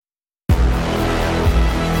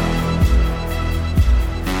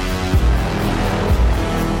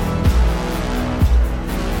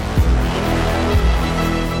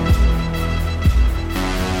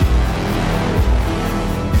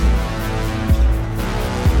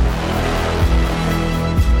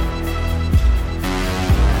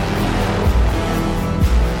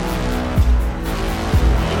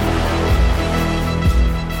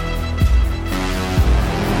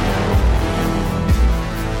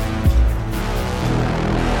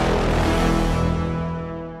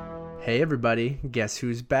Hey everybody, guess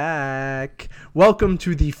who's back? Welcome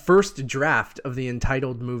to the first draft of the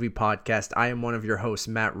Entitled Movie Podcast. I am one of your hosts,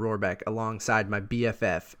 Matt Rohrbeck, alongside my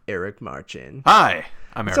BFF, Eric Marchin. Hi,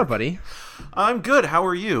 I'm Eric. What's up, buddy? I'm good. How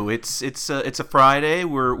are you? It's a Friday.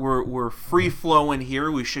 We're free flowing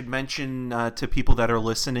here. We should mention to people that are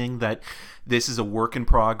listening that this is a work in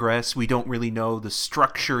progress. We don't really know the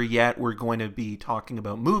structure yet. We're going to be talking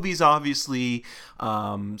about movies, obviously,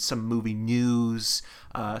 some movie news,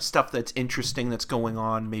 stuff that's interesting that's going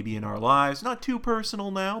on maybe in our lives. Not too personal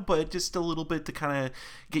now, but just a little bit to kind of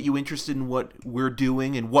get you interested in what we're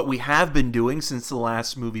doing and what we have been doing since the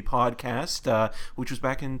last movie podcast, which was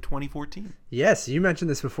back in 2014. Yes, you mentioned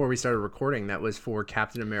this before we started recording. That was for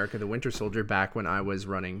Captain America the Winter Soldier back when I was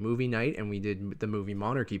running Movie Night and we did the Movie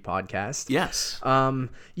Monarchy podcast. Yes.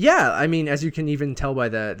 Yeah, I mean, as you can even tell by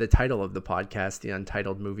the title of the podcast, the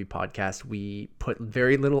Untitled Movie Podcast, we put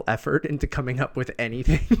very little effort into coming up with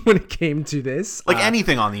anything when it came to this. Like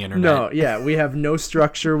anything on the internet. No, yeah, we have no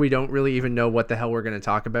structure. We don't really even know what the hell we're going to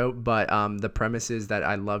talk about, but the premise is that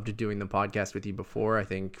I loved doing the podcast with you before. I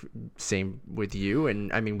think same with you.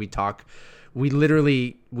 And I mean, we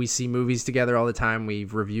see movies together all the time.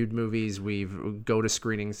 We've reviewed movies. We go to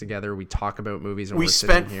screenings together. We talk about movies. We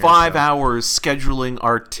spent 5 hours scheduling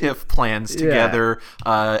our TIFF plans together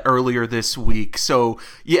earlier this week. So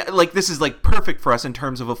yeah, like this is like perfect for us in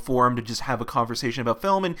terms of a forum to just have a conversation about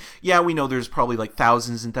film. And yeah, we know there's probably like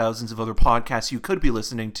thousands and thousands of other podcasts you could be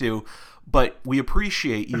listening to. But we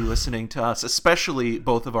appreciate you listening to us, especially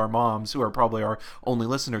both of our moms, who are probably our only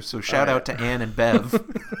listeners. So shout out to Ann and Bev.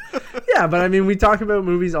 Yeah, but I mean, we talk about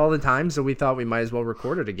movies all the time, so we thought we might as well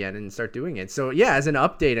record it again and start doing it. So yeah, as an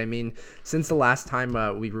update, I mean, since the last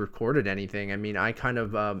time we recorded anything, I mean, I kind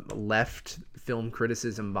of left film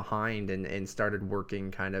criticism behind and started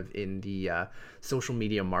working kind of in the social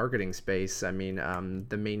media marketing space. I mean,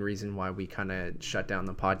 the main reason why we kind of shut down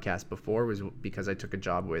the podcast before was because I took a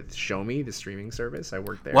job with Show Me, the streaming service. I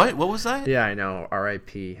worked there. What was that? Yeah, I know.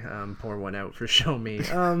 R.I.P. Pour one out for Show Me.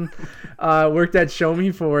 Worked at Show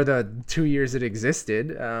Me for the 2 years it existed,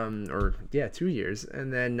 2 years,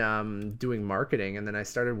 and then doing marketing, and then I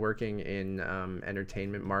started working in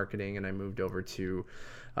entertainment marketing, and I moved over to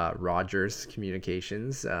Rogers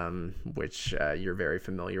Communications, which you're very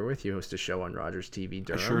familiar with. You host a show on Rogers TV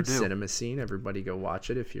Durham. I sure do. Cinema Scene. Everybody go watch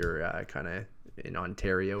it if you're kind of in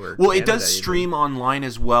Ontario or Well, Canada, it does stream even online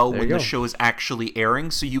as well when the show is actually airing,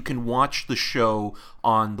 so you can watch the show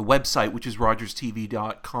on the website, which is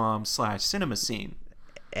rogerstv.com/cinemascene.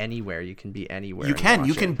 Anywhere. You can be anywhere. You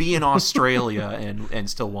can be in Australia and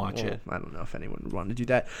still watch it. I don't know if anyone would want to do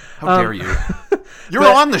that. How dare you? You're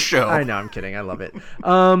on the show. I know, I'm kidding. I love it.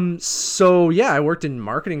 So yeah, I worked in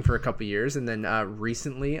marketing for a couple years, and then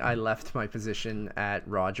recently I left my position at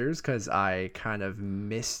Rogers because I kind of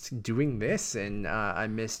missed doing this, and I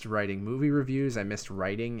missed writing movie reviews. I missed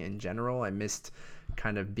writing in general. I missed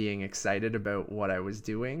kind of being excited about what I was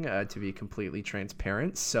doing, to be completely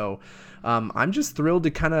transparent. So I'm just thrilled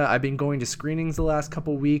to I've been going to screenings the last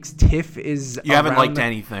couple weeks. TIFF is You haven't liked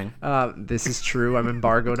anything. This is true. I'm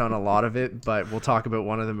embargoed on a lot of it, but we'll talk about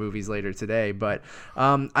one of the movies later today. But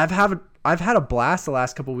I've had a blast the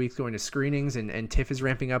last couple weeks going to screenings, and TIFF is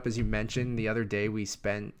ramping up, as you mentioned. The other day we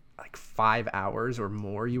spent like 5 hours or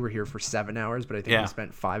more. You were here for 7 hours, but I think we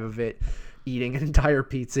spent 5 of it eating an entire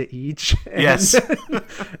pizza each. Yes.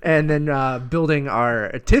 And then building our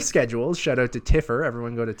TIFF schedules. Shout out to TIFFer.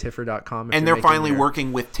 Everyone go to TIFFer.com. And they're finally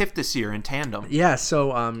working with TIFF this year in tandem. Yeah,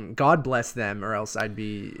 so God bless them, or else I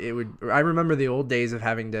remember the old days of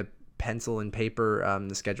having to pencil and paper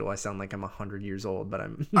the schedule. I sound like I'm 100 years old, but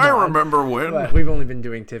I'm not. I remember when. But we've only been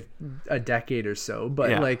doing TIFF a decade or so.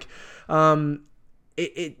 But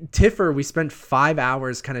TIFFer, we spent 5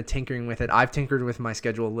 hours kind of tinkering with it. I've tinkered with my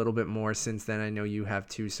schedule a little bit more since then. I know you have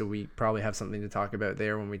too, so we probably have something to talk about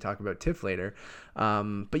there when we talk about TIFF later.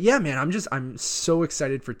 But yeah, man, I'm so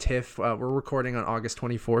excited for TIFF. We're recording on August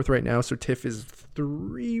 24th right now, so TIFF is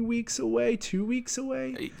 2 weeks away.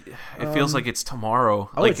 It feels like it's tomorrow.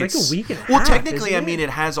 Oh, it's like a week and a half. Well, technically, I mean, it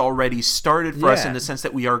has already started for us in the sense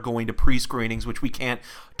that we are going to pre-screenings, which we can't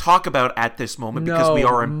talk about at this moment because we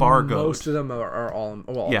are embargoed. Most of them are all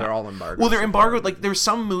they're all embargoed. Well, they're embargoed. Like, there's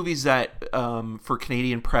some movies that for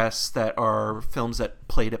Canadian press that are films that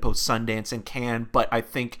played at both Sundance and Cannes, but I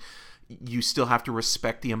think you still have to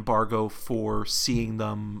respect the embargo for seeing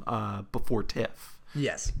them before TIFF.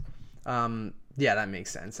 Yes. Yeah, that makes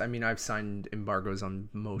sense. I mean, I've signed embargoes on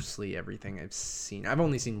mostly everything I've seen. I've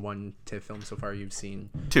only seen one TIFF film so far. You've seen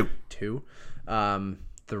two. Two.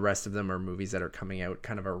 the rest of them are movies that are coming out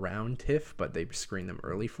kind of around TIFF, but they screen them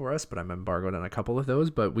early for us. But I'm embargoed on a couple of those.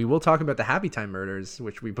 But we will talk about the Happy Time Murders,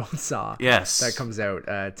 which we both saw. Yes, that comes out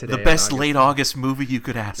today. The best late August movie you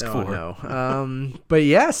could ask for. No. But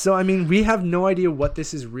yeah, so I mean, we have no idea what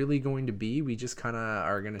this is really going to be. We just kind of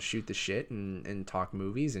are going to shoot the shit and talk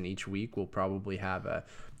movies. And each week we'll probably have a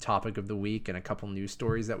topic of the week and a couple news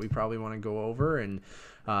stories that we probably want to go over and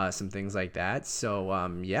some things like that. So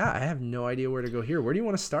I have no idea where to go here. Where do you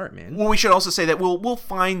want to start, man? Well, we should also say that we'll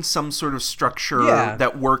find some sort of structure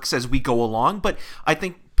that works as we go along. But I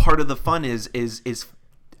think part of the fun is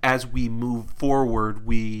as we move forward,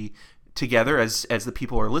 we together as the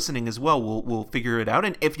people are listening as well, we'll figure it out.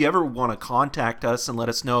 And if you ever want to contact us and let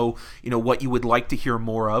us know, what you would like to hear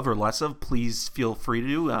more of or less of, please feel free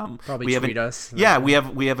to. Probably tweet us. Yeah, we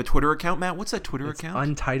have a Twitter account, Matt. What's that Twitter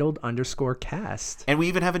account? Untitled_cast. And we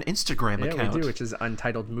even have an Instagram account. Yeah, we do, which is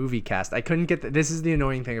Untitled Movie Cast. I couldn't get this is the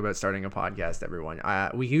annoying thing about starting a podcast, everyone.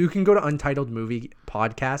 You can go to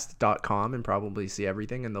untitledmoviepodcast.com and probably see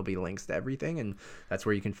everything, and there'll be links to everything, and that's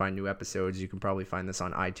where you can find new episodes. You can probably find this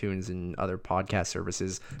on iTunes and other podcast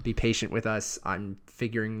services. Be patient with us. I'm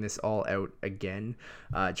figuring this all out again,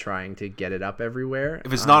 trying to get it up everywhere.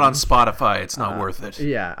 If it's not on Spotify, it's not worth it.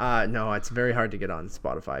 Yeah, no, it's very hard to get on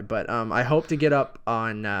Spotify, but I hope to get up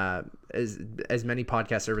on as many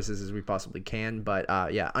podcast services as we possibly can. But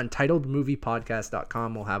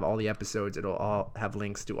untitledmoviepodcast.com will have all the episodes. It'll all have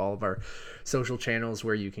links to all of our social channels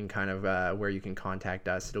where you can where you can contact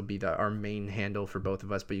us. It'll be our main handle for both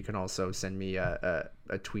of us, but you can also send me a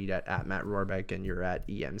tweet at Matt Rohrbeck, and you're at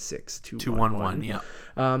EM6211. Yeah.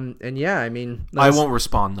 And yeah, I mean, I won't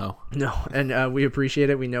respond though. No, and we appreciate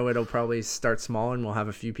it. We know it'll probably start small, and we'll have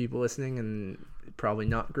a few people listening, and probably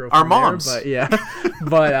not grow from our moms there, but yeah.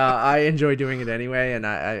 But I enjoy doing it anyway, and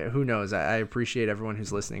I who knows, I appreciate everyone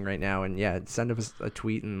who's listening right now. And yeah, send us a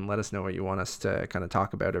tweet and let us know what you want us to kind of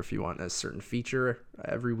talk about, or if you want a certain feature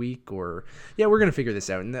every week, or we're gonna figure this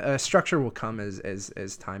out, and the structure will come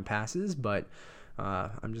as time passes. But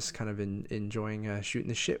I'm just kind of enjoying shooting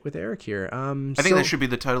the shit with Eric here. I think that should be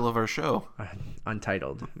the title of our show.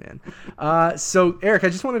 Untitled, man. So Eric, I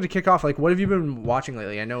just wanted to kick off. Like, what have you been watching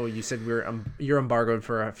lately? I know you said you're embargoed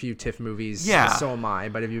for a few TIFF movies. Yeah. So am I.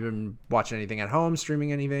 But have you been watching anything at home,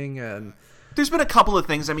 streaming anything? There's been a couple of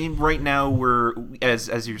things. I mean, right now we're,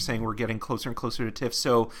 as you're saying, we're getting closer and closer to TIFF.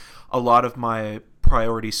 So a lot of my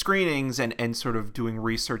priority screenings and sort of doing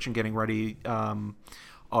research and getting ready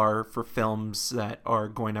are for films that are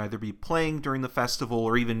going to either be playing during the festival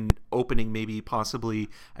or even opening maybe possibly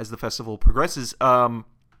as the festival progresses. But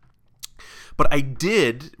I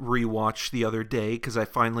did rewatch the other day because I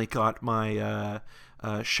finally got my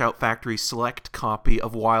Shout Factory Select copy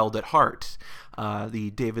of Wild at Heart, the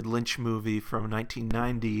David Lynch movie from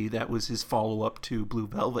 1990 that was his follow-up to Blue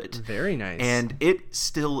Velvet. Very nice. And it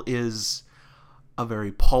still is a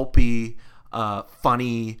very pulpy,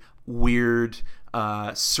 funny, weird,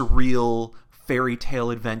 surreal fairy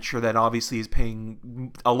tale adventure that obviously is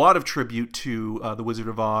paying a lot of tribute to The Wizard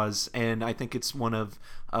of Oz, and I think it's one of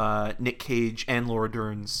Nick Cage and Laura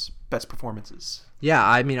Dern's best performances. Yeah,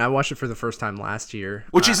 I mean, I watched it for the first time last year,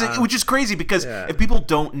 which is crazy because if people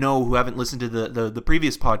don't know, who haven't listened to the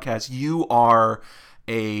previous podcast, you are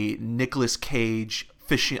a Nicolas Cage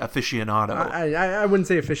aficionado. I wouldn't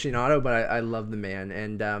say aficionado, but I love the man,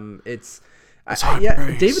 and it's.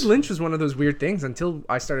 David Lynch was one of those weird things until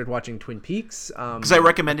I started watching Twin Peaks. Because I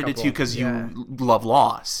recommended it to you because you love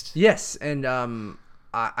Lost. Yes, and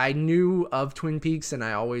I knew of Twin Peaks, and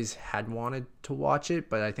I always had wanted to watch it.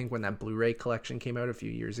 But I think when that Blu-ray collection came out a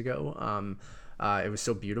few years ago, it was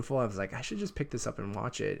so beautiful. I was like, I should just pick this up and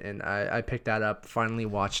watch it. And I picked that up, finally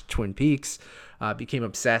watched Twin Peaks, became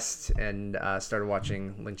obsessed, and started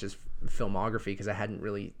watching Lynch's filmography because I hadn't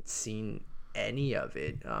really seen any of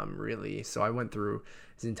it really, so I went through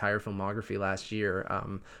his entire filmography last year.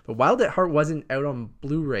 But Wild at Heart wasn't out on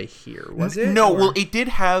Blu-ray here, was it? No, well, it did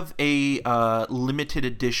have a limited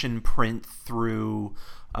edition print through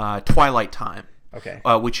Twilight Time. Okay.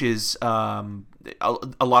 Which is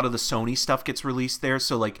a lot of the Sony stuff gets released there.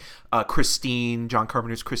 So like Christine, John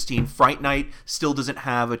Carpenter's Christine. Fright Night still doesn't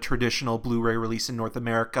have a traditional Blu-ray release in North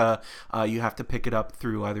America. You have to pick it up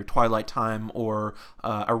through either Twilight Time or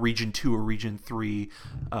a Region 2 or Region 3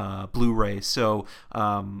 Blu-ray. So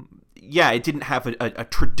it didn't have a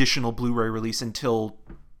traditional Blu-ray release until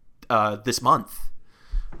this month.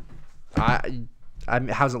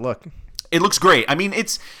 How's it look? It looks great. I mean,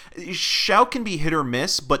 Shout can be hit or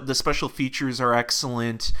miss, but the special features are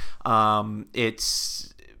excellent.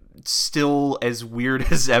 It's still as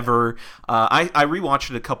weird as ever. I rewatched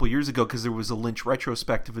it a couple years ago because there was a Lynch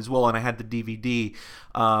retrospective as well, and I had the DVD.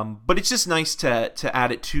 But it's just nice to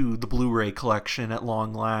add it to the Blu-ray collection at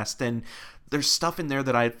long last. And there's stuff in there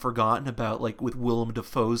that I had forgotten about, like with Willem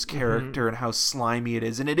Dafoe's character and how slimy it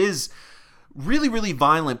is. And it is really, really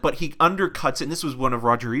violent, but he undercuts it. And this was one of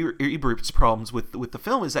Roger Ebert's problems with the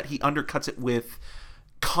film, is that he undercuts it with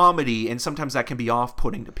comedy, and sometimes that can be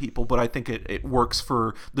off-putting to people, but I think it works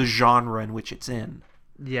for the genre in which it's in.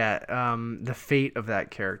 Yeah, the fate of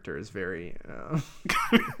that character is very...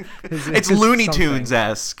 it's Looney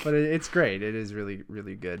Tunes-esque. But it's great. It is really,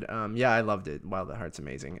 really good. Yeah, I loved it. Wild at Heart's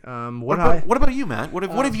amazing. What about you, Matt? What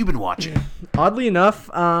have you been watching? Oddly enough,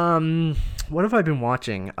 what have I been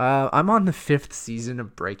watching? I'm on the 5th season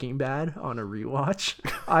of Breaking Bad on a rewatch.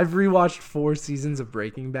 I've rewatched 4 seasons of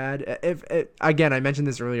Breaking Bad. Again, I mentioned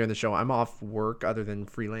this earlier in the show. I'm off work other than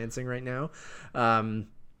freelancing right now.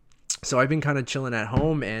 So I've been kind of chilling at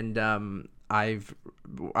home, and I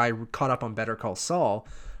caught up on Better Call Saul,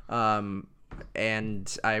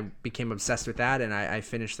 and I became obsessed with that, and I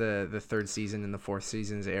finished the 3rd season, and the 4th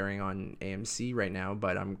season's airing on AMC right now,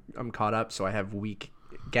 but I'm caught up, so I have week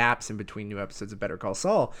gaps in between new episodes of Better Call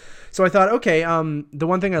Saul. So I thought, okay, the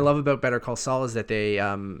one thing I love about Better Call Saul is that they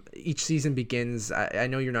each season begins. I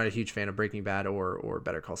know you're not a huge fan of Breaking Bad or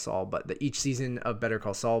Better Call Saul, but each season of Better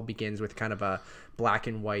Call Saul begins with kind of a black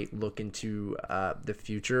and white look into the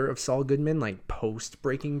future of Saul Goodman, like post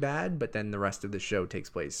Breaking Bad, but then the rest of the show takes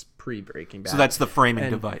place pre Breaking Bad. So that's the framing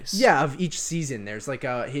device. Yeah, of each season. There's like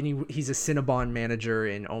he's a Cinnabon manager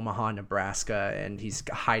in Omaha, Nebraska, and he's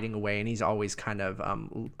hiding away, and he's always kind of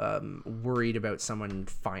worried about someone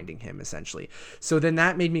finding him, essentially. So then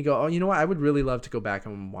that made me go, oh, you know what? I would really love to go back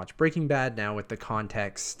and watch Breaking Bad now with the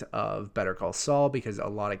context of Better Call Saul, because a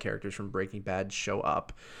lot of characters from Breaking Bad show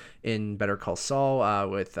up in Better Call Saul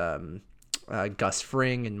with Gus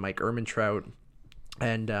Fring and Mike Ehrmantraut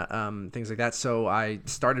and things like that. So I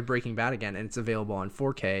started Breaking Bad again, and it's available on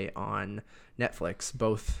 4K on Netflix.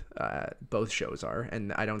 Both shows are,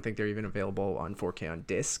 and I don't think they're even available on 4K on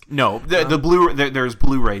disc. No, there's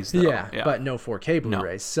Blu-rays though. Yeah, but no 4K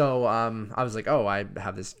Blu-rays. No. So I was like, oh, I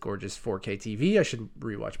have this gorgeous 4K TV. I should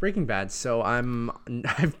rewatch Breaking Bad. So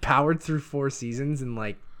I've powered through 4 seasons in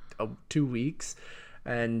like 2 weeks.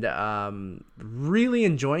 And really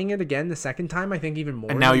enjoying it again the second time. I think even more.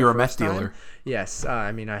 And now you're a meth dealer. Yes,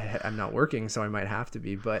 I mean I'm not working, so I might have to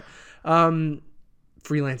be, but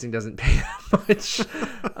freelancing doesn't pay that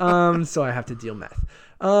much, so I have to deal meth.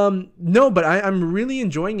 No, but I'm really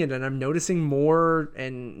enjoying it, and I'm noticing more,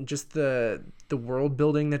 and just the world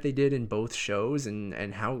building that they did in both shows,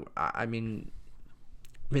 and how I mean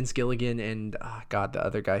Vince Gilligan and the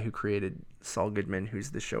other guy who created Saul Goodman, who's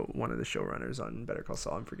one of the showrunners on Better Call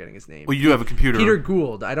Saul. I'm forgetting his name. Well, you do have a computer. Peter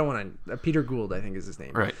Gould. I don't want to. Peter Gould, I think, is his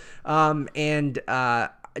name. Right. And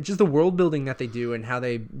just the world building that they do, and how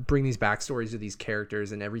they bring these backstories of these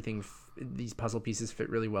characters, and everything. These puzzle pieces fit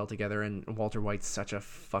really well together. And Walter White's such a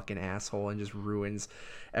fucking asshole and just ruins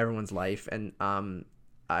everyone's life. And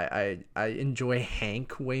I enjoy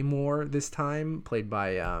Hank way more this time, played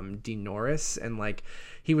by Dean Norris, and like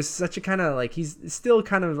he was such a kind of like, he's still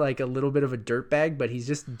kind of like a little bit of a dirtbag, but he's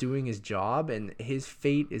just doing his job, and his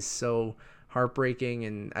fate is so heartbreaking.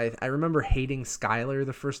 And I remember hating Skyler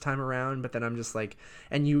the first time around, but then I'm just like,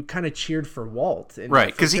 and you kind of cheered for Walt, and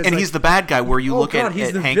right? Because he's the bad guy. Where you look at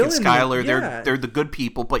Hank villain, and Skyler, they're the good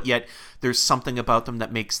people, but yet there's something about them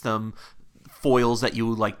that makes them foils that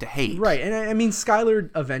you like to hate. Right. And I mean,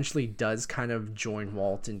 Skyler eventually does kind of join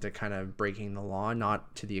Walt into kind of breaking the law,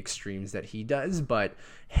 not to the extremes that he does, but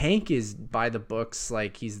Hank is by the books.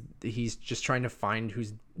 Like he's just trying to find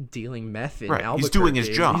who's dealing meth in Albuquerque. He's doing his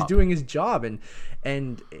job. He's doing his job.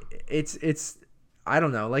 And it's I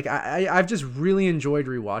don't know. Like I've just really enjoyed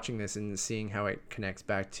rewatching this and seeing how it connects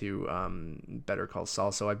back to Better Call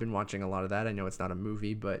Saul. So I've been watching a lot of that. I know it's not a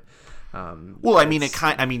movie, but well, I mean,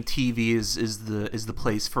 TV is the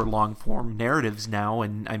place for long form narratives now,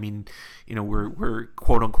 and I mean, you know, we're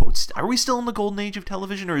quote unquote. Are we still in the golden age of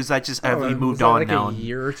television, or is that just have we moved on now? A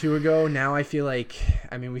year or two ago. Now I feel like,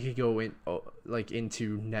 I mean, we could go into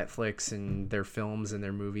Netflix and their films and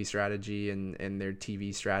their movie strategy and their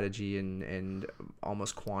TV strategy and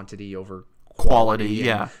almost quantity over quality.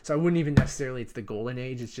 Yeah. So I wouldn't even necessarily, it's the golden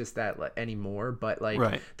age, it's just that anymore, but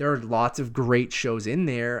like there are lots of great shows in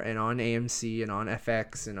there, and on AMC and on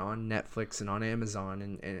FX and on Netflix and on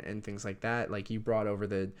Amazon and things like that. Like you brought over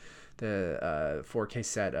the 4K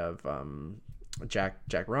set of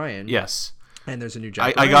Jack Ryan. Yes. And there's a new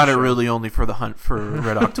Jack I Ryan got show. it really only for the Hunt for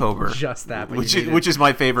Red October. Just that, but which is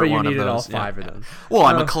my favorite one of those. all 5 of them. Well,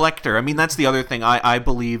 I'm a collector. I mean, that's the other thing. I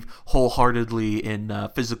believe wholeheartedly in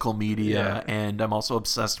physical media, and I'm also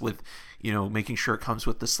obsessed with making sure it comes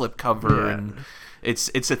with the slipcover and.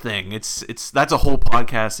 It's a thing. It's that's a whole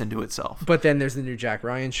podcast into itself. But then there's the new Jack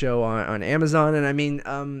Ryan show on Amazon, and I mean,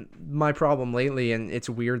 my problem lately, and it's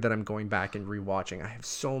weird that I'm going back and rewatching. I have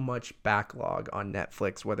so much backlog on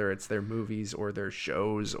Netflix, whether it's their movies or their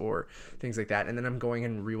shows or things like that, and then I'm going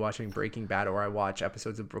and rewatching Breaking Bad, or I watch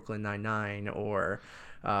episodes of Brooklyn Nine-Nine, or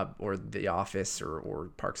The Office,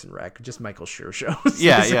 or Parks and Rec, just Michael Schur shows.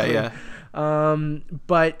 Yeah.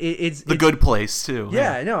 But it's The Good Place too.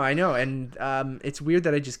 Yeah, no, I know, and it's weird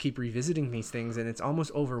that I just keep revisiting these things, and it's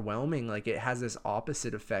almost overwhelming. Like, it has this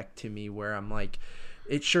opposite effect to me, where I'm like,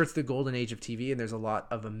 it's the golden age of TV, and there's a lot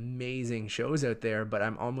of amazing shows out there, but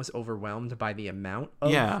I'm almost overwhelmed by the amount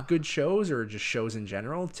of good shows, or just shows in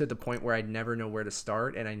general, to the point where I'd never know where to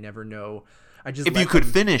start, and I never know. If you could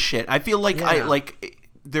finish it, I feel like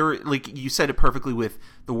there, like you said it perfectly with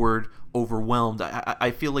the word overwhelmed.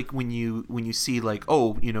 I feel like when you see like,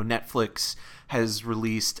 Netflix has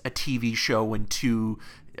released a TV show and 2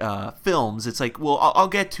 films, it's like, well, I'll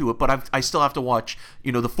get to it, but I still have to watch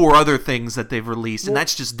the 4 other things that they've released, and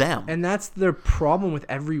that's just them. And that's the problem with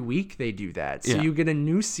every week they do that. So you get a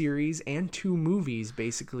new series and 2 movies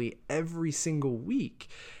basically every single week,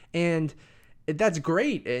 and that's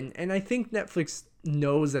great. And I think Netflix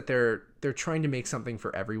knows that they're trying to make something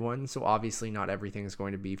for everyone. So obviously not everything is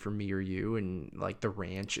going to be for me or you. And like The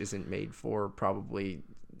Ranch isn't made for probably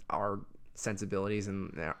our sensibilities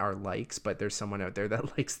and our likes, but there's someone out there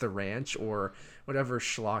that likes The Ranch, or whatever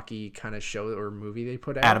schlocky kind of show or movie they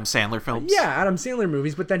put out. Adam Sandler films. Yeah, Adam Sandler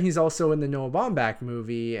movies. But then he's also in the Noah Baumbach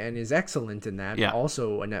movie and is excellent in that. Yeah.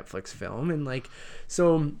 Also a Netflix film. And like,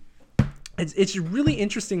 so it's really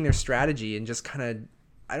interesting, their strategy, and just kind of,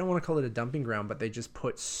 I don't want to call it a dumping ground, but they just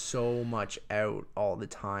put so much out all the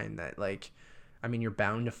time that, like, I mean, you're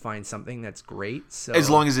bound to find something that's great. So as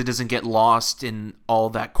long as it doesn't get lost in all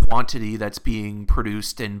that quantity that's being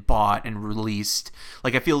produced and bought and released.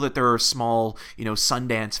 Like, I feel that there are small,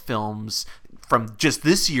 Sundance films from just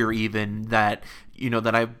this year even that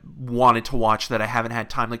that I wanted to watch that I haven't had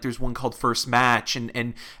time. Like, there's one called First Match, and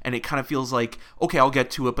it kind of feels like, okay, I'll get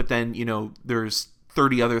to it, but then there's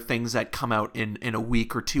 30 other things that come out in a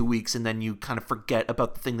week or 2 weeks, and then you kind of forget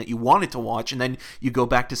about the thing that you wanted to watch, and then you go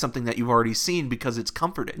back to something that you've already seen because it's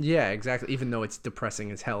comforting. Yeah, exactly. Even though it's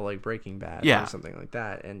depressing as hell, like Breaking Bad or something like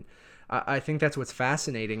that. And I think that's what's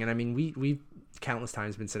fascinating. And I mean, we've countless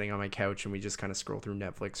times been sitting on my couch and we just kind of scroll through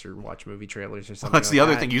Netflix or watch movie trailers or something. That's like the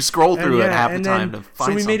other that. thing. You scroll through it half the time to find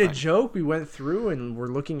something. So we made a joke. We went through and we're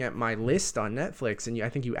looking at my list on Netflix, and I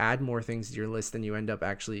think you add more things to your list than you end up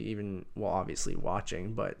actually even, well, obviously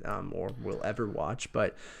watching, but or will ever watch.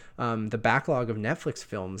 But the backlog of Netflix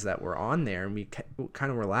films that were on there, and we kind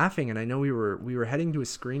of were laughing. And I know we were heading to a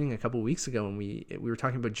screening a couple weeks ago, and we were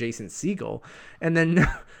talking about Jason Segel, and then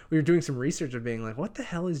we were doing some research of being like, what the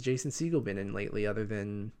hell has Jason Segel been in lately, other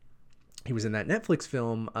than he was in that Netflix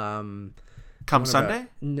film Come Sunday?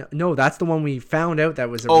 No, that's the one we found out that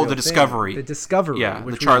was a real The Discovery. Thing. The Discovery. Yeah,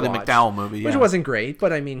 the Charlie McDowell movie. Which wasn't great,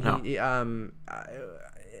 but I mean, he,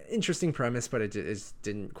 interesting premise, but it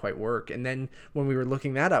didn't quite work. And then when we were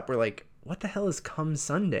looking that up, we're like, what the hell is Come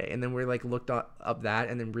Sunday? And then we looked up that,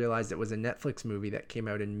 and then realized it was a Netflix movie that came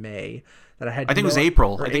out in May that I think it was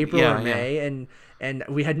April. April or May, and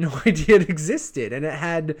we had no idea it existed. And it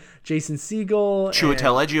had Jason Segel,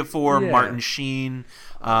 Chiwetel Ejiofor, Martin Sheen,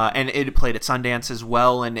 and it played at Sundance as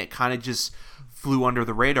well. And it kind of just flew under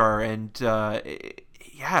the radar. And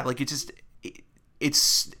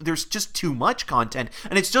there's just too much content,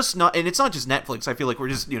 and it's not just Netflix. I feel like we're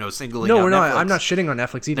just singling. No, we're not. Netflix. I'm not shitting on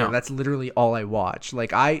Netflix either. No. That's literally all I watch.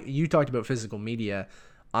 Like you talked about physical media.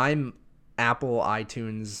 I'm Apple,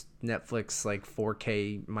 iTunes, Netflix, like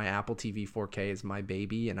 4K. My Apple TV 4K is my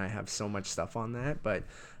baby, and I have so much stuff on that. But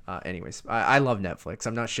anyways, I love Netflix.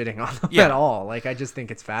 I'm not shitting on them at all. Like, I just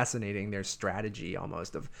think it's fascinating, their strategy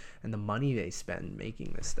almost and the money they spend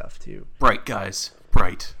making this stuff too. Bright, guys,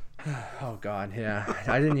 Bright. Oh God, yeah.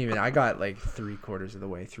 I got like 3/4 of the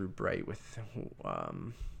way through Bright with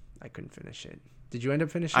I couldn't finish it. Did you end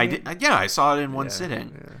up finishing it? I saw it in one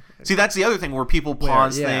sitting. Yeah. See, that's the other thing where people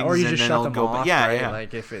pause things, or you and just then shut they'll them go. off, Yeah.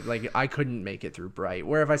 Like if it, like I couldn't make it through Bright.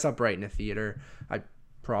 Where if I saw Bright in a theater, I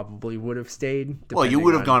probably would have stayed. Well, you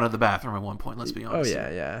would have gone to the bathroom at one point. Let's be honest. Oh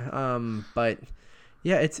yeah. But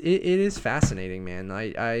yeah, it is fascinating, man.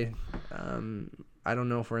 I I don't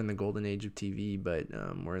know if we're in the golden age of TV, but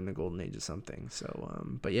we're in the golden age of something.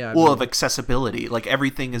 So, but yeah. Well, of accessibility, like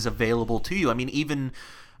everything is available to you. I mean, even,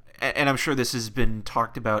 and I'm sure this has been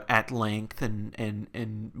talked about at length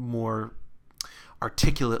and more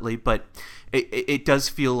articulately, but it does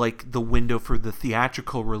feel like the window for the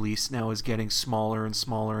theatrical release now is getting smaller and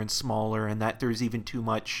smaller and smaller, and that there's even too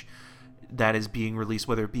much that is being released,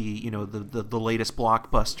 whether it be the latest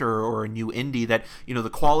blockbuster or a new indie, that the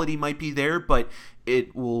quality might be there, but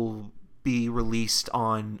it will be released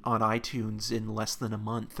on iTunes in less than a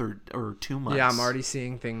month or 2 months. Yeah, I'm already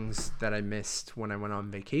seeing things that I missed when I went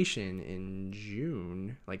on vacation in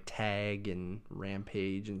June, like Tag and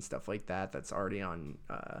Rampage and stuff like that. That's already on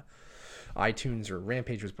iTunes, or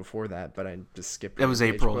Rampage was before that, but I just skipped. That was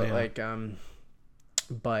Rampage. April, But yeah.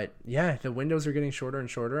 But yeah, the windows are getting shorter and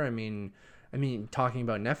shorter. I mean, talking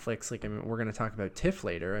about Netflix, we're going to talk about TIFF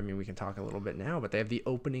later. I mean, we can talk a little bit now, but they have the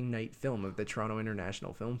opening night film of the Toronto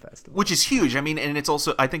International Film Festival, which is huge. I mean, and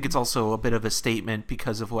I think it's also a bit of a statement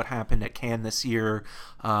because of what happened at Cannes this year,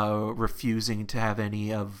 refusing to have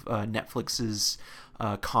any of Netflix's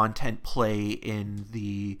content play in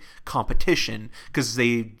the competition, because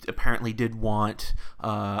they apparently did want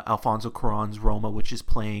Alfonso Cuarón's Roma, which is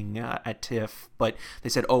playing at TIFF, but they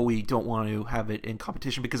said, we don't want to have it in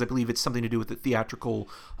competition because I believe it's something to do with the theatrical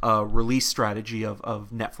release strategy of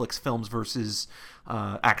Netflix films versus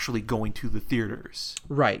actually going to the theaters.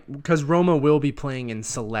 Right, because Roma will be playing in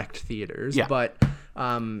select theaters, yeah. But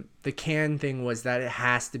the Cannes thing was that it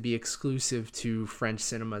has to be exclusive to French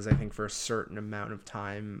cinemas, I think, for a certain amount of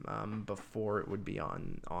time before it would be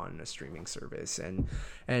on a streaming service. And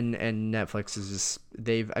Netflix is just,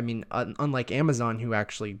 unlike Amazon, who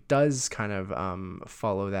actually does kind of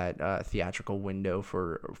follow that theatrical window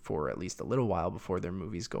for at least a little while before their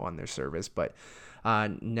movies go on their service, but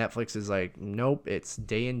Netflix is like, nope, it's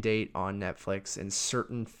day and date on Netflix, and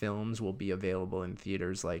certain films will be available in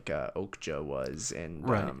theaters, like Okja was, and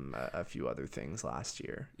right. A few other things last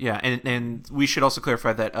year. Yeah, and we should also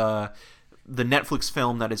clarify that the Netflix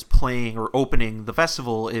film that is playing or opening the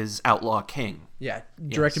festival is Outlaw King. Yeah,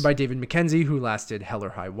 directed by David Mackenzie, who last did Hell or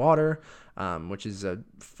High Water, which is a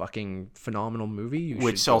fucking phenomenal movie.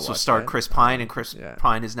 Which also starred Chris Pine, and Chris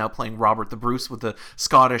Pine is now playing Robert the Bruce with a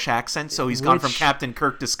Scottish accent, so he's gone from Captain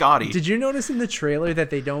Kirk to Scotty. Did you notice in the trailer that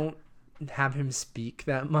they don't have him speak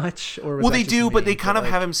that much? Or well, they do, but they kind of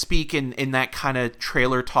have him speak in that kind of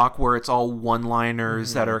trailer talk where it's all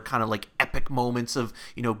one-liners that are kind of like epic moments of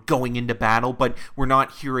going into battle, but we're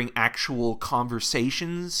not hearing actual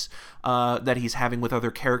conversations that he's having with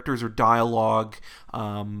other characters or dialogue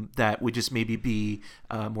that would just maybe be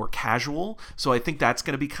more casual. So I think that's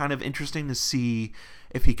going to be kind of interesting to see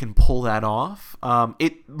if he can pull that off.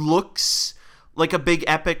 It looks like a big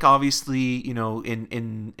epic, obviously,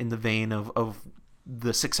 in the vein of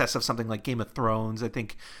the success of something like Game of Thrones. I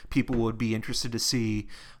think people would be interested to see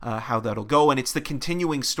how that'll go. And it's the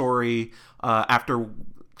continuing story after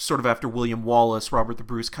William Wallace. Robert the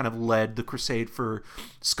Bruce kind of led the crusade for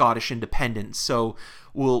Scottish independence. So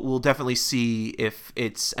we'll definitely see if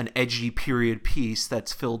it's an edgy period piece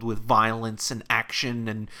that's filled with violence and action,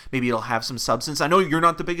 and maybe it'll have some substance. I know you're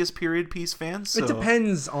not the biggest period piece fan, so it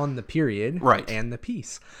depends on the period, right, and the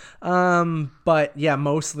piece. But yeah,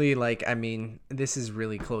 mostly this is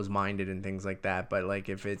really close-minded and things like that. But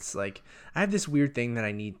if it's I have this weird thing that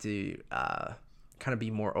I need to kind of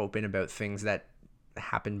be more open about things that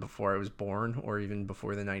happened before I was born, or even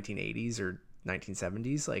before the 1980s or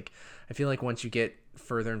 1970s. I feel like once you get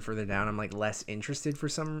further and further down, I'm less interested for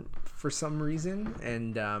some reason.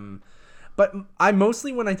 And but I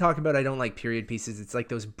mostly, when I talk about I don't like period pieces, it's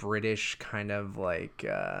those British kind of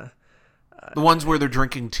the ones where they're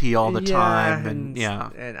drinking tea all the time, and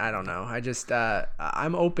I don't know. I just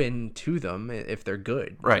I'm open to them if they're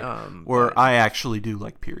good, right? I actually do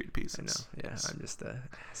like period pieces. I know. Yeah, yes. I'm just a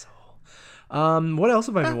asshole. What else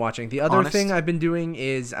have I been watching? The other thing I've been doing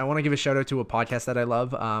is I want to give a shout out to a podcast that I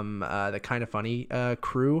love, the Kind of Funny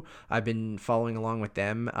crew. I've been following along with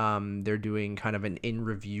them. They're doing kind of an in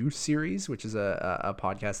review series, which is a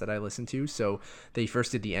podcast that I listen to. So they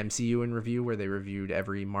first did the MCU in review, where they reviewed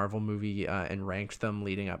every Marvel movie and ranked them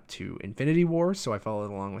leading up to Infinity War. So I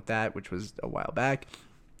followed along with that, which was a while back.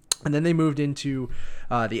 And then they moved into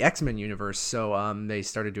the X-Men universe, so they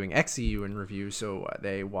started doing XCU in review, so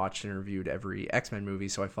they watched and reviewed every X-Men movie,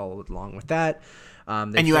 so I followed along with that.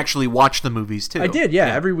 And you actually watch the movies too. I did,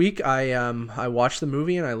 yeah. Every week I watch the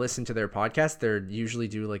movie and I listen to their podcast. They usually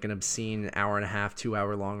do like an obscene hour and a half, 2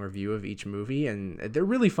 hour long review of each movie, and they're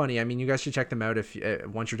really funny. I mean, you guys should check them out if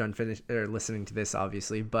once you're done listening to this,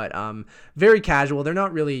 obviously. But very casual. They're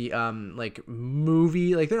not really like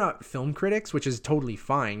movie, like they're not film critics, which is totally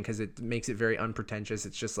fine because it makes it very unpretentious.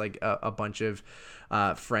 It's just like a bunch of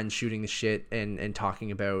friends shooting the shit and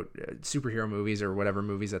talking about superhero movies or whatever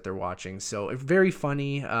movies that they're watching. So very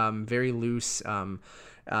funny, very loose, and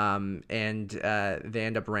they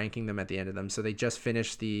end up ranking them at the end of them. So they just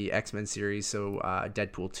finished the X-Men series. So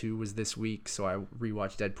Deadpool 2 was this week. So I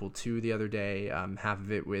rewatched Deadpool 2 the other day, half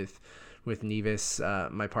of it with Nevis,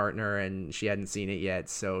 my partner, and she hadn't seen it yet,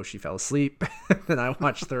 so she fell asleep and I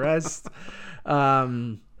watched the rest.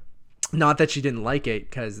 Not that she didn't like it,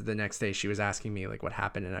 because the next day she was asking me like what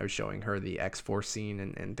happened, and I was showing her the X-Force scene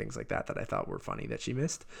and things like that I thought were funny that she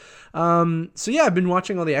missed. So yeah, I've been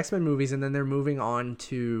watching all the X-Men movies, and then they're moving on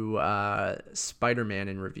to Spider-Man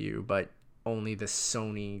in review, but only the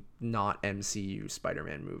Sony, not MCU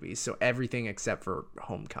Spider-Man movies. So everything except for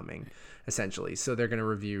Homecoming, essentially. So they're going to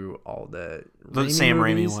review all the Sam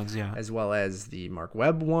Raimi movies, ones, yeah, as well as the Mark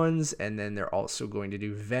Webb ones, and then they're also going to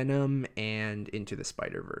do Venom and Into the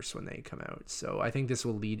Spider-Verse when they come out. So I think this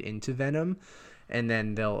will lead into Venom, and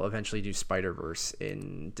then they'll eventually do Spider-Verse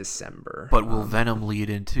in December. But will Venom lead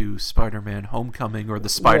into Spider-Man Homecoming or the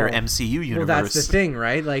MCU universe? Well, that's the thing,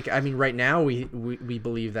 right? Like, I mean, right now we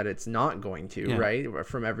believe that it's not going to, right?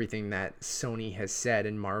 From everything that Sony has said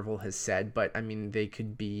and Marvel has said. But, I mean, they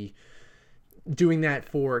could be doing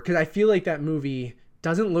that because I feel like that movie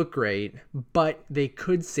doesn't look great, but they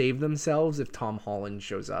could save themselves if Tom Holland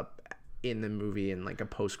shows up in the movie in like a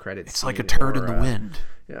post-credit scene. It's like a turd in the wind.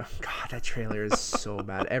 Yeah, God, that trailer is so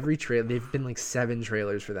bad. Every trailer, they've been like 7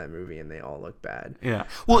 trailers for that movie, and they all look bad. Yeah.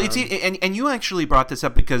 Well, it's and you actually brought this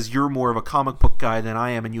up because you're more of a comic book guy than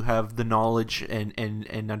I am, and you have the knowledge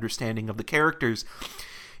and understanding of the characters.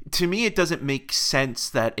 To me, it doesn't make sense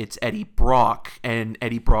that it's Eddie Brock, and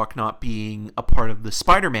Eddie Brock not being a part of the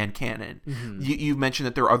Spider-Man canon. Mm-hmm. You mentioned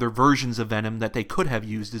that there are other versions of Venom that they could have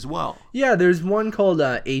used as well. Yeah, there's one called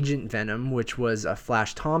Agent Venom, which was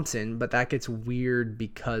Flash Thompson, but that gets weird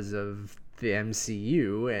because of the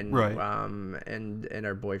MCU and right. and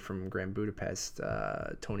our boy from Grand Budapest,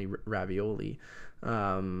 Tony Ravioli.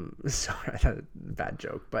 Sorry, bad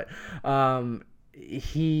joke, but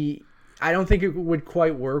I don't think it would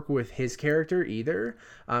quite work with his character either,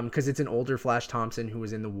 because it's an older Flash Thompson who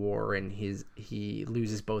was in the war, and he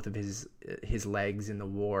loses both of his legs in the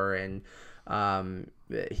war, and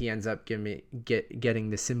he ends up getting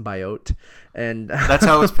the symbiote, and that's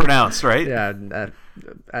how it's pronounced, right? Yeah,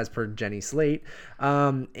 as per Jenny Slate,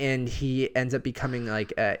 and he ends up becoming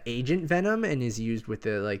like Agent Venom, and is used with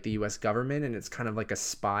the U.S. government, and it's kind of like a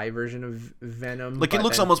spy version of Venom. Like it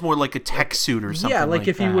looks almost more like a tech suit or something. Yeah, like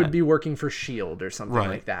if that. He would be working for S.H.I.E.L.D. or something right.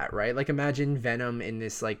 like that, right? Like imagine Venom in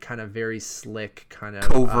this like kind of very slick kind of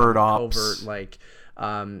covert ops, like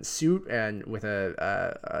suit and with an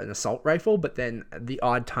assault rifle, but then the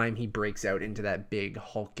odd time he breaks out into that big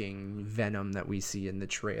hulking Venom that we see in the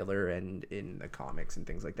trailer and in the comics and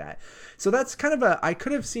things like that. So that's kind of I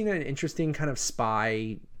could have seen an interesting kind of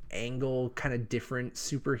spy angle, kind of different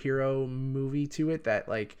superhero movie to it that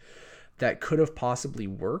could have possibly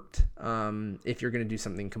worked if you're going to do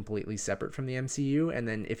something completely separate from the MCU. And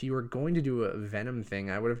then if you were going to do a Venom thing,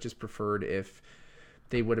 I would have just preferred if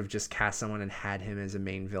they would have just cast someone and had him as a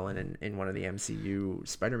main villain in one of the MCU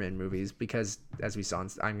Spider-Man movies, because as we saw,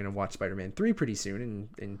 I'm going to watch Spider-Man 3 pretty soon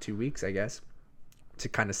in 2 weeks, I guess, to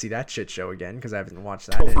kind of see that shit show again, because I haven't watched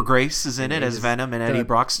that. Topher Grace is in it as Venom, and Eddie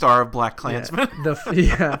Brock, star of Black Klansman. The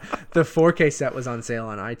 4K set was on sale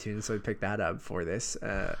on iTunes, so we picked that up for this,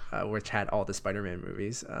 which had all the Spider-Man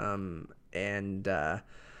movies.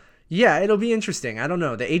 Yeah, it'll be interesting. I don't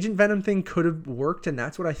know. The Agent Venom thing could have worked, and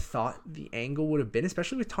that's what I thought the angle would have been,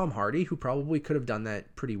 especially with Tom Hardy, who probably could have done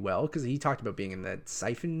that pretty well, because he talked about being in that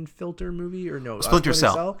Siphon Filter movie, or no, Splinter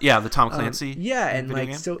Cell. Yeah, the Tom Clancy. And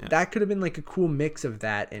like that could have been like a cool mix of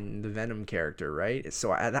that and the Venom character, right?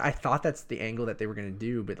 So I thought that's the angle that they were gonna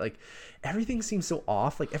do, but like everything seems so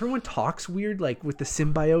off. Like everyone talks weird, like with the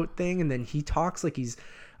symbiote thing, and then he talks like he's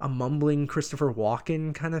a mumbling Christopher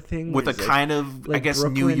Walken kind of thing with a kind of, I guess,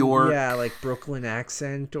 Brooklyn, New York, like Brooklyn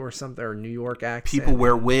accent or something, or New York accent. People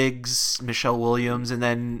wear wigs. Michelle Williams, and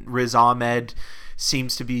then Riz Ahmed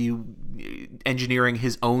seems to be engineering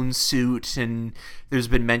his own suit, and there's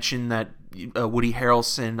been mention that Woody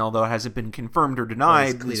Harrelson, although it hasn't been confirmed or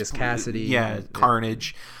denied, Cletus Cassidy,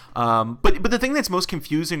 Carnage. But the thing that's most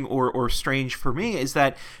confusing or strange for me is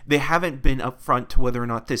that they haven't been upfront to whether or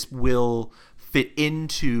not this will fit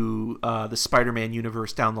into the Spider-Man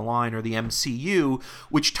universe down the line, or the MCU,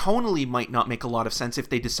 which tonally might not make a lot of sense if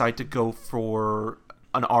they decide to go for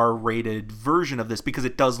an R-rated version of this, because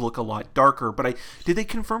it does look a lot darker. But did they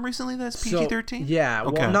confirm recently that it's PG-13? Yeah,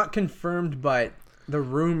 okay. Well, not confirmed, but the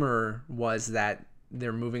rumor was that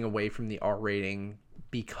they're moving away from the R rating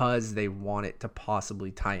because they want it to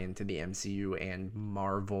possibly tie into the MCU, and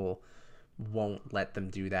Marvel won't let them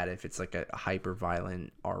do that if it's like a hyper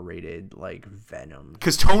violent R-rated like Venom,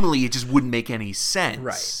 because tonally it just wouldn't make any sense,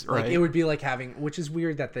 right? Like it would be like having, which is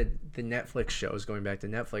weird that the Netflix shows, going back to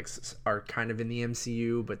Netflix, are kind of in the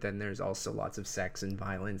MCU, but then there's also lots of sex and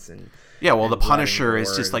violence and the Punisher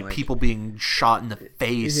is just like people being shot in the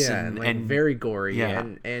face and very gory,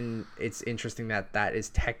 and it's interesting that is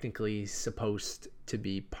technically supposed to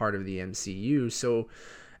be part of the MCU. So,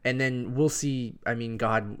 and then we'll see. I mean,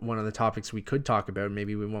 God, one of the topics we could talk about,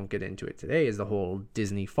 maybe we won't get into it today, is the whole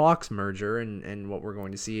Disney-Fox merger and what we're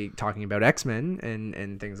going to see, talking about X-Men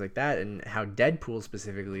and things like that, and how Deadpool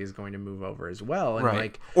specifically is going to move over as well. And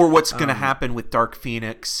right. Or what's going to happen with Dark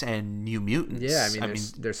Phoenix and New Mutants. Yeah, I mean,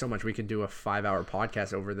 there's so much. We could do a 5-hour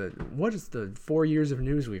podcast over what is the 4 years of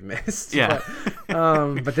news we've missed. Yeah.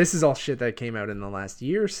 But this is all shit that came out in the last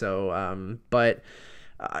year or so.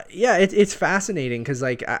 It's fascinating because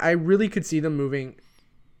like I really could see them moving.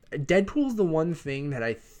 Deadpool's the one thing that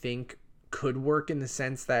I think could work, in the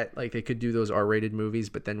sense that like they could do those R-rated movies,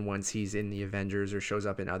 but then once he's in the Avengers or shows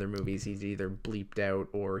up in other movies, he's either bleeped out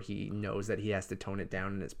or he knows that he has to tone it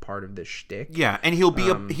down and it's part of the shtick. Yeah, and he'll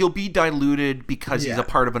be diluted because he's a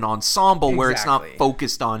part of an ensemble where it's not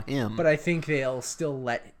focused on him. But I think they'll still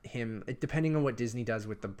let him, depending on what Disney does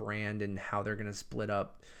with the brand and how they're going to split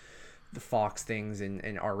up the Fox things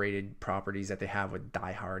and R-rated properties that they have with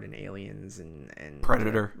Die Hard and Aliens and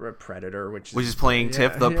Predator, which is playing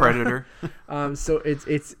TIFF, the Predator. So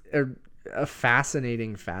it's a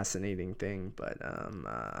fascinating thing, but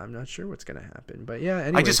I'm not sure what's gonna happen. But yeah,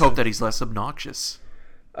 anyway, I just hope that he's less obnoxious.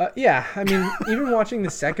 Yeah, I mean, even watching the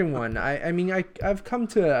second one, I've come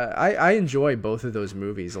to I enjoy both of those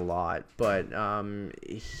movies a lot, but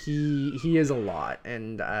he is a lot,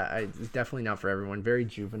 and it's definitely not for everyone. Very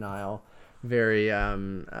juvenile, very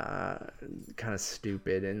kind of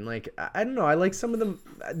stupid, and like I don't know. I like some of them.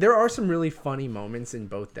 There are some really funny moments in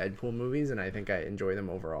both Deadpool movies, and I think I enjoy them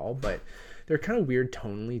overall, but they're kind of weird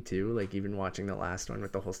tonally too. Like even watching the last one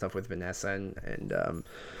with the whole stuff with Vanessa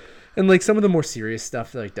and like some of the more serious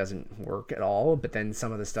stuff like doesn't work at all, but then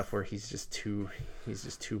some of the stuff where he's just too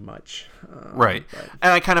much. Right.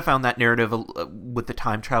 And I kind of found that narrative with the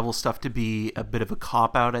time travel stuff to be a bit of a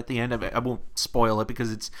cop out at the end. I won't spoil it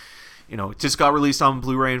because it's, it just got released on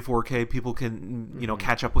Blu-ray and 4K. People can,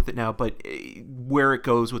 catch up with it now. But where it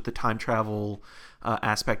goes with the time travel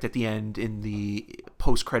aspect at the end in the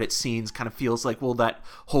post-credit scenes kind of feels like, well, that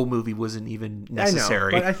whole movie wasn't even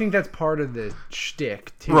necessary. I know, but I think that's part of the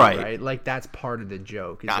shtick too, right? Like that's part of the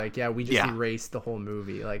joke. It's like, we just erased the whole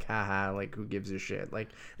movie. Like, haha, like who gives a shit? Like,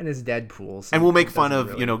 and it's Deadpool. So and we'll make fun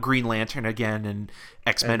of, Green Lantern again and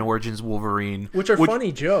X-Men Origins Wolverine. Which are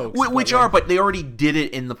funny jokes. But they already did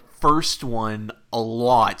it in the first one a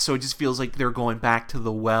lot. So it just feels like they're going back to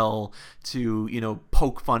the well to,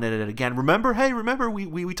 poke fun at it again. Remember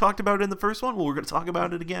we talked about it in the first one? Well, we're going to talk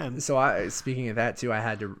about it again. So speaking of that too, I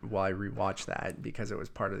had to, I rewatched that because it was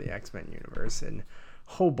part of the X-Men universe, and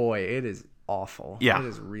oh boy, it is awful. Yeah. It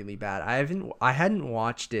is really bad. I hadn't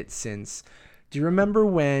watched it since. Do you remember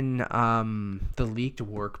when the leaked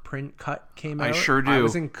work print cut came out? I sure do. I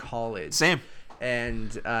was in college. Same. And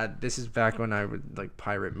this is back when I would like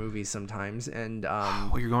pirate movies sometimes, and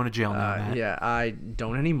well, you're going to jail now, Matt. Yeah, I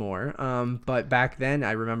don't anymore. But back then,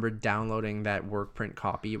 I remember downloading that work print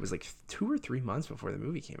copy. It was like 2 or 3 months before the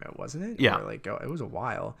movie came out, wasn't it? Yeah. Or it was a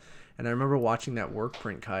while, and I remember watching that work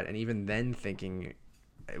print cut, and even then thinking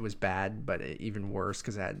it was bad, but even worse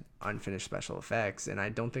because it had unfinished special effects, and I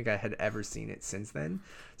don't think I had ever seen it since then.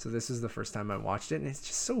 So this is the first time I watched it, and it's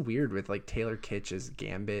just so weird with like Taylor Kitsch as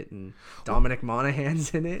Gambit and Dominic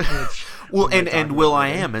Monaghan's in it. Which well, and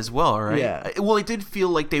Will.i.am as well, right? Yeah. Well, it did feel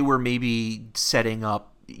like they were maybe setting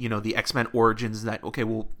up, the X-Men Origins, that, okay,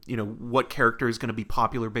 well, what character is going to be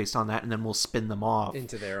popular based on that, and then we'll spin them off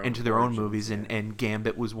into their own movies, and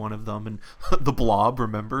Gambit was one of them, and The Blob,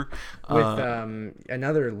 remember? With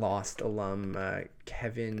another Lost alum,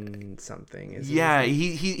 Kevin something.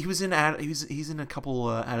 He was in he's in a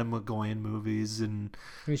couple Adam McGowan movies, and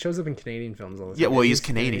he shows up in Canadian films all the time. Yeah, well, he's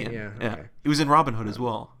Canadian. Yeah. Okay. He was in Robin Hood as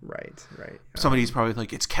well. Right. Somebody's probably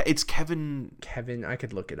like, it's Kevin. Kevin, I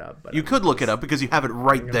could look it up. But you could look it up because you have it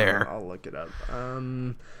right there. I'll look it up.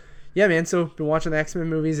 yeah, man. So been watching the X-Men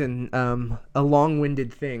movies, and a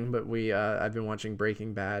long-winded thing, but I've been watching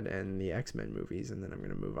Breaking Bad and the X-Men movies, and then I'm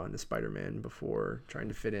gonna move on to Spider-Man before trying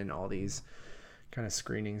to fit in all these kind of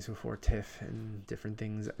screenings before TIFF and different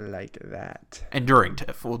things like that. And during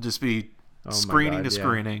TIFF, we'll just be screening to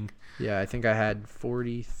screening. Yeah, I think I had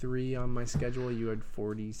 43 on my schedule. You had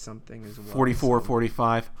 40 something as well. 44,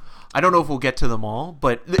 45. I don't know if we'll get to them all,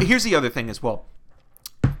 but here's the other thing as well.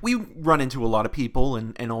 We run into a lot of people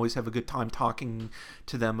and always have a good time talking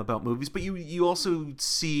to them about movies, but you also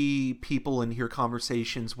see people and hear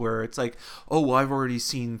conversations where it's like, oh, I've already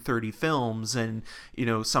seen 30 films, and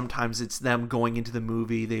sometimes it's them going into the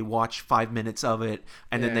movie, they watch 5 minutes of it,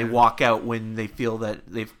 and then they walk out when they feel that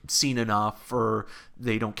they've seen enough or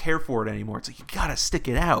they don't care for it anymore. It's like, you gotta stick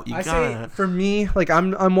it out. Say, for me, like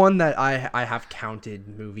I'm one that I have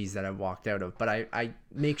counted movies that I've walked out of, but I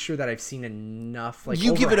make sure that I've seen enough. Like,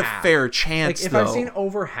 you give it half. A fair chance. Like, if I've seen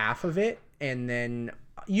over half of it, and then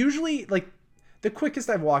usually, like, the quickest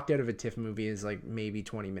I've walked out of a TIFF movie is like maybe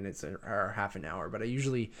 20 minutes or half an hour, but I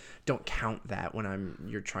usually don't count that when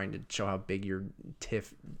you're trying to show how big your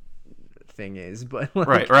TIFF thing is, but like,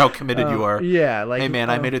 right, or how committed you are. Yeah, like, hey man,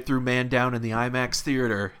 I made it through Man Down in the IMAX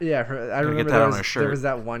theater. Yeah, I remember there was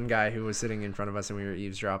that one guy who was sitting in front of us and we were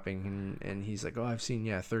eavesdropping, and he's like, oh, I've seen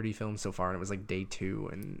 30 films so far, and it was like day 2,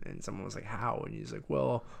 and someone was like, how? And he's like,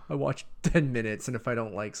 well, I watched 10 minutes, and if I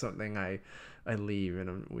don't like something, I leave.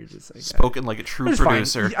 And we just like, spoken like a true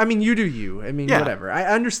producer. Fine. I mean, you do you. I mean, whatever. I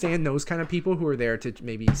understand those kind of people who are there to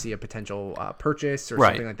maybe see a potential purchase or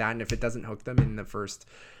something like that, and if it doesn't hook them in the first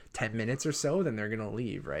 10 minutes or so, then they're gonna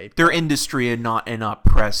leave, right? They're industry and not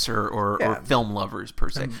press or film lovers per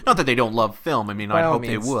se. Not that they don't love film. I mean, I hope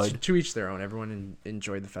they would. To each their own. Everyone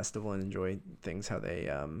enjoy the festival and enjoy things how they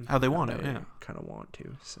want to. Yeah, kind of want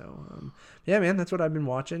to. So yeah, man, that's what I've been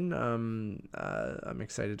watching. I'm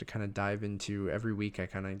excited to kind of dive into every week. I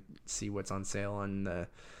kind of see what's on sale on the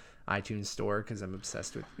iTunes store because I'm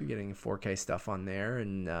obsessed with getting 4K stuff on there,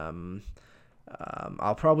 and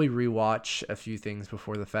I'll probably rewatch a few things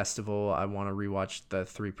before the festival. I want to rewatch the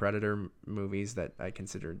 3 Predator movies that I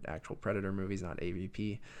considered actual Predator movies, not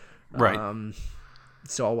AVP. Right.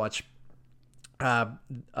 So I'll watch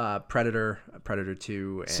Predator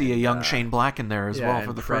 2. And, see a young Shane Black in there as well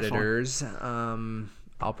for the Predators. First one.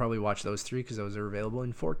 I'll probably watch those 3 because those are available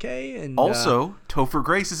in 4K. And also, Topher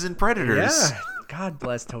Grace is in Predators. Yeah. God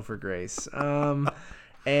bless Topher Grace.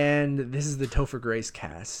 And this is the Topher Grace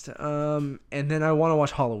cast. And then I want to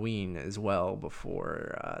watch Halloween as well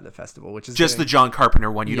before the festival, which is just the John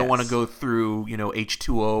Carpenter one. You don't want to go through,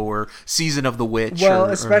 H2O or Season of the Witch. Well,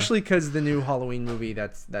 especially because the new Halloween movie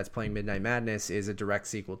that's playing Midnight Madness is a direct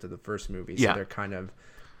sequel to the first movie. So they're kind of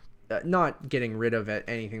not getting rid of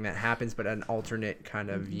anything that happens, but an alternate kind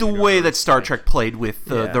of the way that Star Trek played with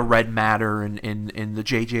the red matter in the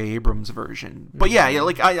J.J. Abrams version. But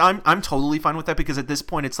like I'm totally fine with that because at this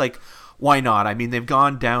point it's like, why not? I mean, they've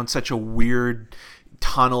gone down such a weird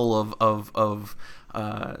tunnel of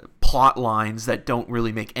plot lines that don't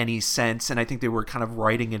really make any sense, and I think they were kind of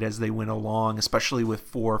writing it as they went along, especially with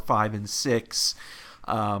 4, 5, and 6.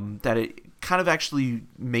 That it kind of actually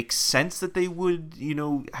makes sense that they would,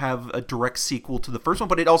 have a direct sequel to the first one,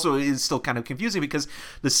 but it also is still kind of confusing because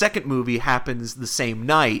the second movie happens the same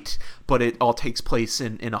night, but it all takes place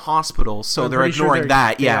in a hospital, so they're ignoring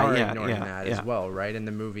that. Ignoring that as well, right? And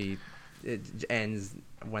the movie, it ends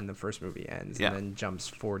when the first movie ends, and then jumps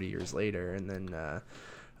 40 years later, and then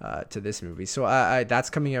to this movie. So that's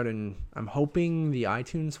coming out in, I'm hoping the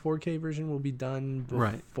iTunes 4K version will be done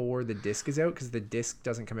before the disc is out, because the disc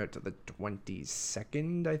doesn't come out till the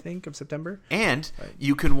 22nd, I think, of September. And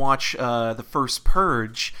you can watch the first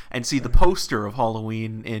Purge and see the poster of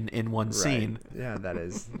Halloween in one scene. Yeah, that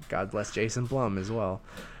is. God bless Jason Blum as well.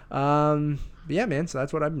 But yeah, man, so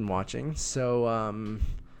that's what I've been watching. So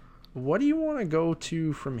what do you want to go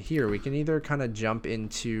to from here? We can either kind of jump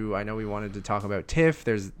into, I know we wanted to talk about TIFF.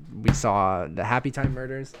 We saw the Happy Time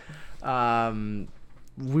murders.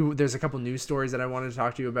 There's a couple news stories that I wanted to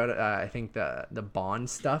talk to you about. I think the Bond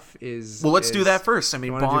stuff is... Well, let's do that first. I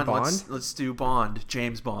mean, Bond. Let's do Bond.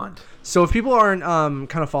 James Bond. So if people aren't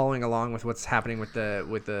kind of following along with what's happening with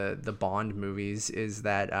the Bond movies, is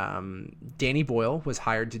that Danny Boyle was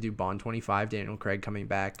hired to do Bond 25. Daniel Craig coming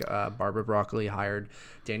back. Barbara Broccoli hired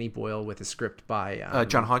Danny Boyle with a script by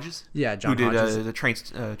John Hodges. Yeah, John Hodges. Who did the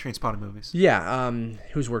Trainspotting movies. Yeah,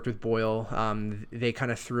 who's worked with Boyle. They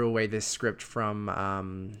kind of threw away this script from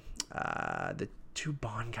the two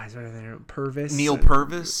Bond guys. What are they? Purvis. Neil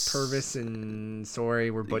Purvis. Purvis and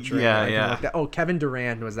sorry, we're butchering. Yeah, it. yeah. Like that. Oh, Kevin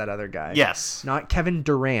Durand was that other guy. Yes. Not Kevin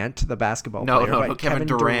Durant, the basketball No, player. no, Kevin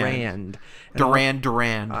Durand.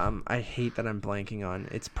 Durand. I hate that I'm blanking on.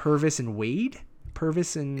 It's Purvis and Wade.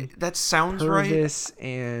 Purvis That sounds right. Purvis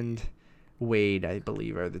and Wade, I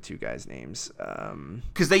believe, are the two guys' names.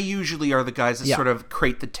 Because they usually are the guys that sort of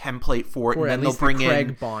create the template for it, or and at then least they'll bring the Craig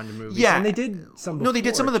in Bond movies. Yeah, and they did some. No, they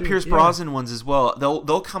did some of the Pierce Brosnan ones as well.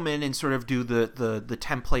 They'll come in and sort of do the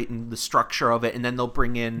template and the structure of it, and then they'll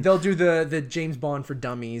bring in. They'll do the James Bond for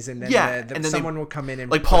Dummies, and then and then someone will come in and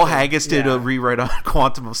like Paul Haggis did a rewrite on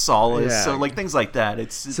Quantum of Solace, so like things like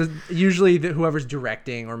that. So usually whoever's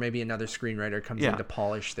directing or maybe another screenwriter comes in to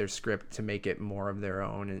polish their script to make it more of their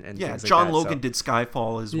own and things like that. John Logan did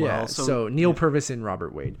Skyfall as well. So Neil Purvis and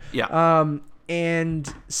Robert Wade. Yeah.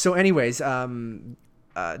 And so anyways,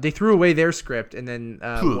 they threw away their script, and then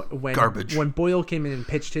when Boyle came in and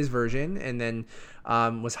pitched his version, and then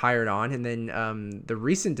was hired on, and then the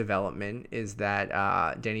recent development is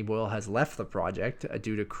that Danny Boyle has left the project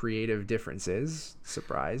due to creative differences.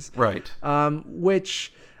 Surprise. Right.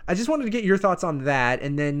 Which I just wanted to get your thoughts on that.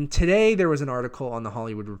 And then today there was an article on the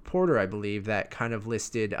Hollywood Reporter, I believe, that kind of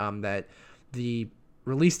listed that the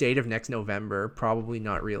release date of next November probably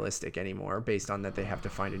not realistic anymore, based on that they have to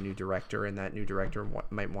find a new director, and that new director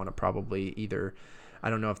might want to probably either, I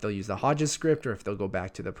don't know if they'll use the Hodges script or if they'll go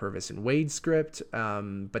back to the Purvis and Wade script,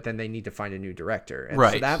 but then they need to find a new director, and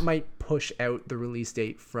so that might push out the release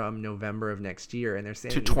date from November of next year, and they're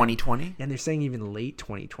saying to 2020, and they're saying even late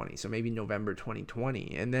 2020, so maybe November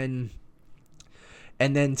 2020, and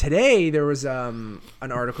then today there was an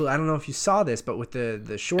article. I don't know if you saw this, but with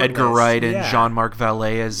the short Edgar list, Wright and Jean-Marc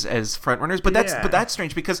Vallée as frontrunners. But that's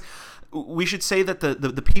strange, because we should say that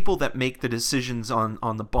the people that make the decisions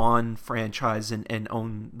on the Bond franchise and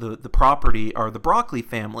own the property are the Broccoli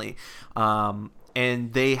family,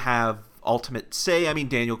 and they have ultimate say. I mean,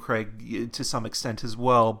 Daniel Craig to some extent as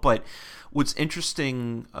well, but what's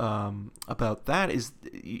interesting about that is,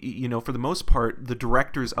 for the most part, the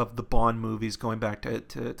directors of the Bond movies, going back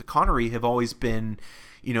to Connery, have always been,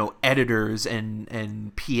 editors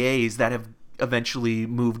and PAs that have eventually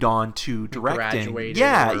moved on to directing.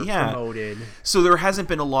 Graduated, promoted. So there hasn't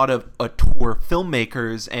been a lot of auteur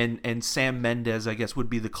filmmakers, and Sam Mendes, I guess, would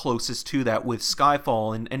be the closest to that with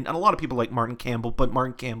Skyfall, and a lot of people like Martin Campbell, but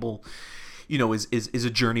Martin Campbell is a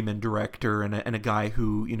journeyman director and a guy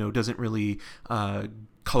who doesn't really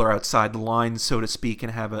color outside the lines, so to speak,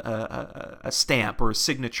 and have a stamp or a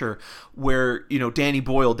signature, where Danny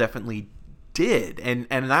Boyle definitely did, and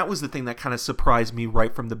that was the thing that kind of surprised me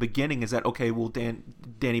right from the beginning, is that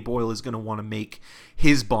Danny Boyle is going to want to make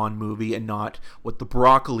his Bond movie and not what the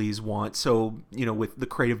Broccolis want. So with the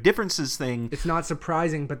creative differences thing, it's not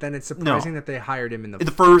surprising, but then it's surprising that they hired him in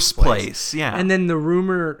the first place. Yeah. And then the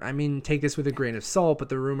rumor, I mean, take this with a grain of salt, but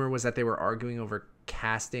the rumor was that they were arguing over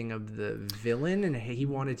casting of the villain, and he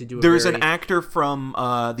wanted to do an actor from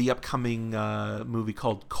the upcoming movie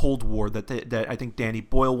called Cold War that I think Danny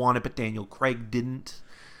Boyle wanted, but Daniel Craig didn't.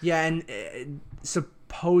 Yeah, and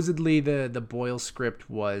supposedly the Boyle script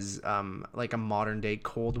was like a modern day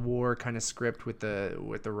Cold War kind of script with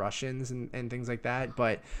the Russians and things like that,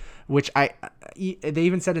 but which they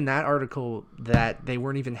even said in that article that they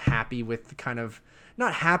weren't even happy with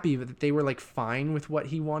not happy, but they were like fine with what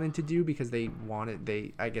he wanted to do, because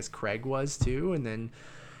I guess Craig was too. And then,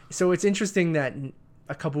 so it's interesting that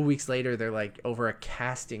a couple weeks later they're like over a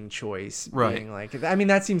casting choice, being like, I mean,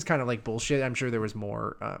 that seems kind of like bullshit. I'm sure there was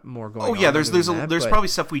more going on. Oh yeah, there's probably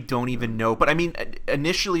stuff we don't even know. But I mean,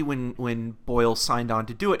 initially when Boyle signed on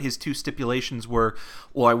to do it, his two stipulations were,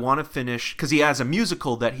 well, I want to finish, because he has a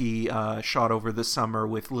musical that he shot over the summer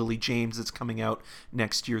with Lily James that's coming out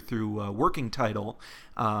next year through Working Title,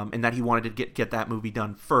 and that he wanted to get that movie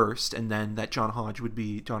done first, and then that John Hodges would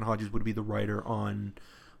be the writer on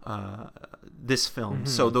this film. Mm-hmm.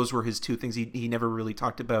 So those were his two things. He never really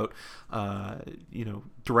talked about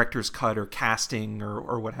director's cut or casting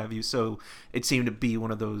or what have you. So it seemed to be one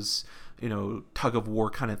of those tug of war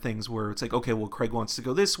kind of things where it's like, okay, well, Craig wants to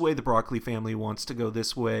go this way, the Broccoli family wants to go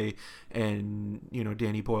this way, and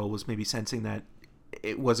Danny Boyle was maybe sensing that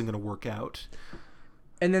it wasn't going to work out.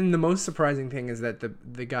 And then the most surprising thing is that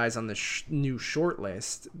the guys on the new short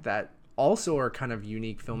list that also are kind of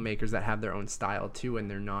unique filmmakers that have their own style too,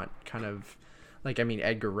 and they're not kind of like, I mean,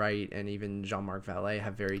 Edgar Wright and even Jean-Marc Vallée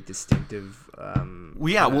have very distinctive.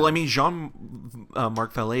 Well, yeah. Well, I mean,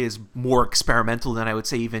 Jean-Marc Vallée is more experimental than I would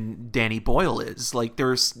say even Danny Boyle is. Like,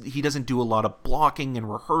 he doesn't do a lot of blocking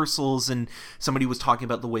and rehearsals. And somebody was talking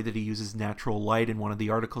about the way that he uses natural light in one of the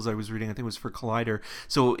articles I was reading. I think it was for Collider.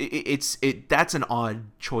 So that's an odd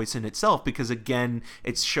choice in itself, because again,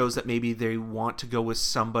 it shows that maybe they want to go with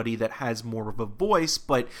somebody that has more of a voice,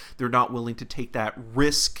 but they're not willing to take that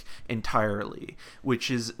risk entirely, which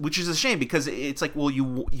is a shame, because it's like, well, you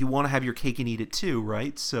want to have your cake and eat it too,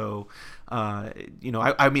 right? So I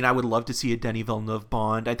mean, I would love to see a Denis Villeneuve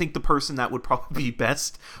Bond. I think the person that would probably be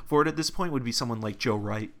best for it at this point would be someone like Joe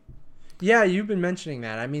Wright. Yeah, you've been mentioning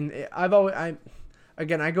that. I mean, I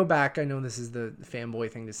go back, I know this is the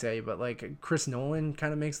fanboy thing to say, but like Chris Nolan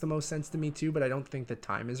kind of makes the most sense to me too, but I don't think the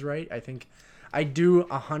time is right. I do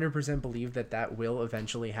 100% believe that will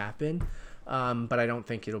eventually happen. But I don't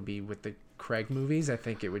think it'll be with the Craig movies. I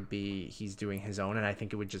think it would be he's doing his own, and I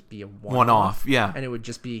think it would just be a one-off. Yeah. And it would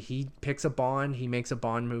just be he picks a Bond, he makes a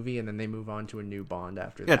Bond movie, and then they move on to a new Bond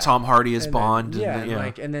after that. Yeah, Tom Hardy is Bond.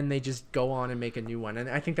 And then they just go on and make a new one. And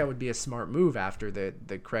I think that would be a smart move after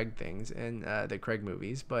the Craig things and the Craig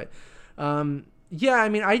movies. But yeah, I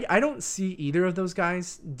mean, I don't see either of those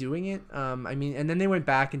guys doing it. I mean, and then they went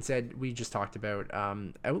back and said, we just talked about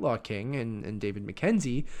Outlaw King and David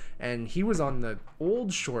Mackenzie, and he was on the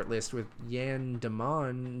old short list with Yan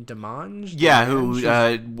Demange. Yeah, who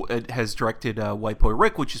has directed White Boy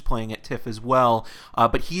Rick, which is playing at TIFF as well.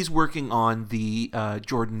 But he's working on the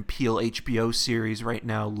Jordan Peele HBO series right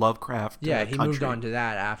now, Lovecraft Yeah, he Country. moved on to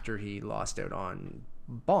that after he lost out on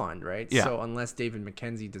Bond, right? Yeah. So unless David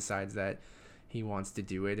Mackenzie decides that he wants to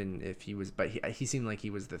do it, and if he was, but he seemed like he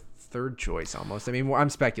was the third choice almost. I mean, I'm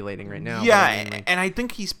speculating right now. Yeah, I mean, and I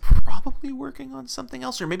think he's probably working on something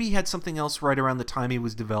else, or maybe he had something else right around the time he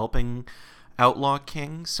was developing Outlaw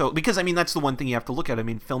King. So, because I mean, that's the one thing you have to look at. I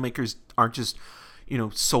mean, filmmakers aren't just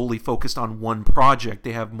solely focused on one project.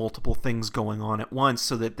 They have multiple things going on at once,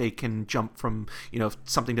 so that they can jump from if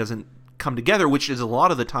something doesn't come together, which is a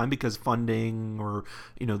lot of the time because funding or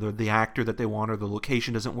the actor that they want or the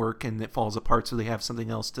location doesn't work and it falls apart, so they have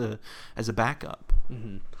something else as a backup.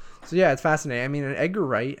 Mm-hmm. So yeah, it's fascinating. I mean, Edgar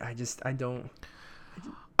Wright, I don't.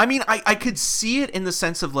 I mean, I could see it in the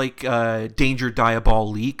sense of like Danger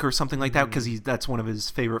Diabolique or something like that, because that's one of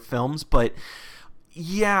his favorite films. But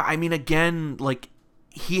yeah, I mean, again, like,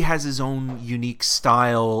 he has his own unique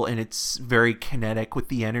style, and it's very kinetic with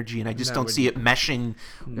the energy, and I just don't see it meshing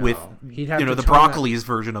with the Broccoli's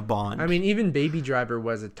version of Bond. I mean, even Baby Driver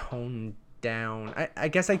was a toned down. I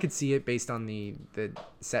guess I could see it based on the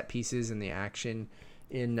set pieces and the action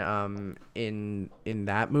in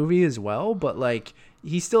that movie as well, but like,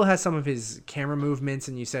 he still has some of his camera movements,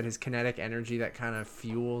 and you said his kinetic energy that kind of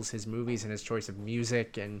fuels his movies and his choice of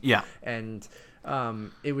music, and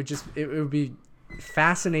it would be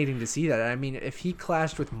fascinating to see that. I mean, if he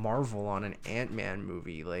clashed with Marvel on an Ant-Man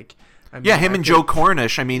movie, like, I mean, him and Joe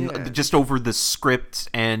Cornish, I mean, just over the script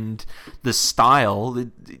and the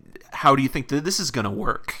style, how do you think that this is going to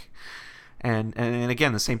work? And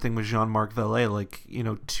again, the same thing with Jean-Marc Vallée, like,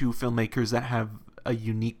 two filmmakers that have a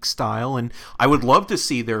unique style, and I would love to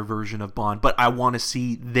see their version of Bond, but I want to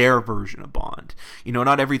see their version of Bond.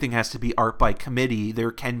 Not everything has to be art by committee.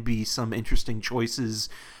 There can be some interesting choices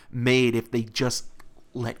made if they just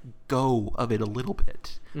let go of it a little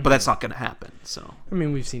bit, but that's not going to happen. So I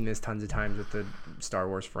mean, we've seen this tons of times with the Star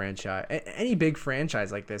Wars franchise. Any big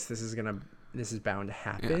franchise like this is bound to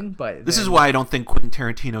happen. Yeah. But this is why I don't think Quentin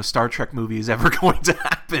Tarantino's Star Trek movie is ever going to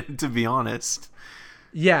happen, to be honest.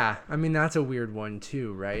 Yeah, I mean, that's a weird one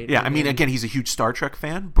too, right? Yeah, I mean, again, he's a huge Star Trek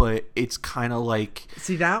fan, but it's kind of like...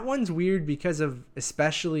 See, that one's weird because of,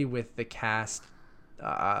 especially with the cast,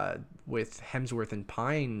 with Hemsworth and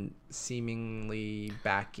Pine seemingly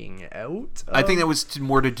backing out. I think that was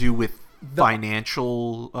more to do with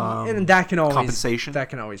financial and that can always compensation. That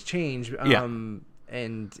can always change.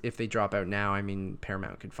 And if they drop out now, I mean,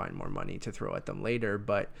 Paramount could find more money to throw at them later,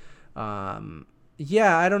 but...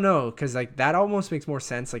 yeah, I don't know, because like that almost makes more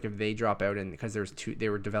sense. Like if they drop out, and because they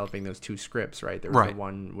were developing those two scripts, right? There was the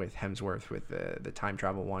one with Hemsworth with the time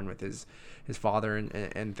travel one with his father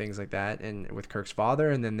and things like that, and with Kirk's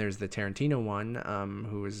father, and then there's the Tarantino one,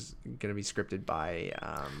 who is going to be scripted by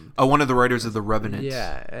one of the writers of The Revenant.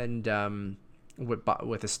 Yeah, and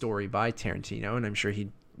with a story by Tarantino, and I'm sure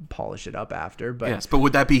he'd polish it up after. But yes, but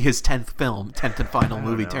would that be his 10th and final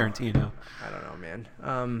movie, Tarantino? I don't know,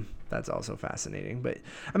 man. That's also fascinating. But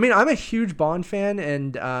I mean, I'm a huge Bond fan,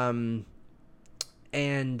 and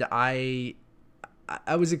I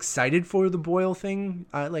was excited for the Boyle thing.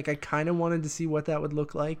 I kind of wanted to see what that would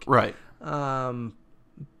look like. Right.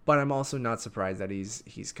 But I'm also not surprised that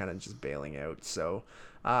he's kind of just bailing out. So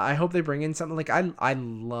I hope they bring in something like I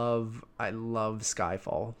love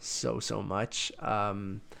Skyfall so much.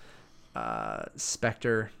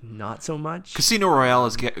 Spectre not so much. Casino Royale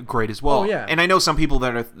is great as well. Oh, yeah. And I know some people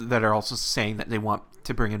that are also saying that they want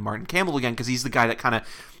to bring in Martin Campbell again because he's the guy that kind of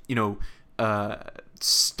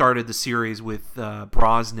started the series with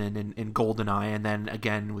Brosnan and GoldenEye, and then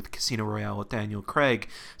again with Casino Royale with Daniel Craig.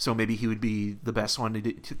 So maybe he would be the best one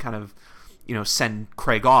to kind of send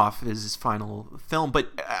Craig off as his final film.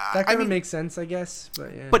 But that kind of makes sense, I guess.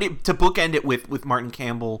 But yeah. But to bookend it with Martin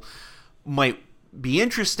Campbell might be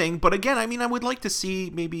interesting. But again, I mean, I would like to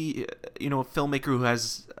see maybe a filmmaker who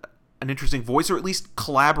has an interesting voice, or at least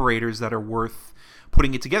collaborators that are worth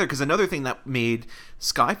putting it together. Because another thing that made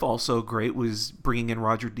Skyfall so great was bringing in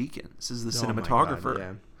Roger Deakins as the cinematographer.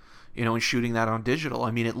 God, yeah. And shooting that on digital.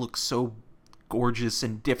 I mean, it looks so gorgeous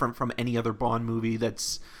and different from any other Bond movie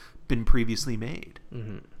that's been previously made.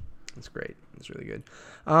 Mm-hmm. That's great. That's really good.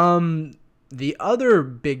 The other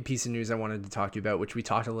big piece of news I wanted to talk to you about, which we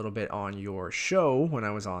talked a little bit on your show when I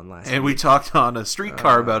was on last week. And we talked on a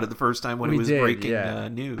streetcar about it the first time when it was breaking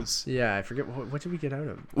news. Yeah, I forget. What did we get out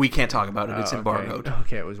of? We can't talk about it. It's embargoed.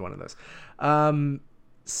 Okay, it was one of those.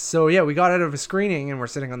 So yeah, we got out of a screening and we're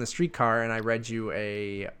sitting on the streetcar, and I read you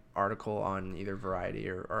a article on either Variety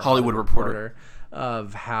or Hollywood Reporter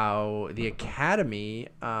of how the Academy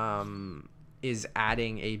is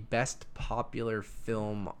adding a Best Popular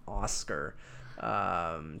Film Oscar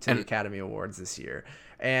to the Academy Awards this year.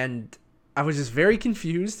 And I was just very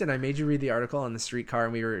confused, and I made you read the article on the streetcar,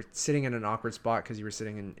 and we were sitting in an awkward spot because you were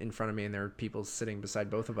sitting in front of me, and there were people sitting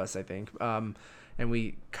beside both of us, I think. And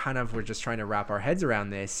we kind of were just trying to wrap our heads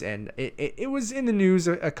around this. And it was in the news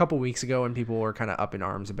a couple weeks ago, and people were kind of up in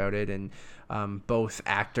arms about it. And both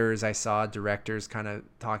actors I saw, directors kind of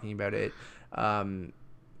talking about it.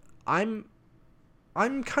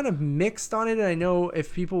 I'm kind of mixed on it, and I know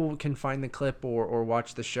if people can find the clip or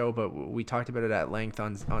watch the show, but we talked about it at length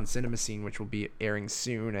on Cinema Scene, which will be airing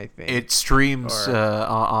soon, I think. It streams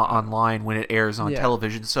online when it airs on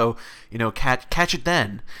television, so catch it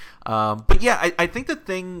then. But yeah, I think the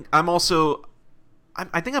thing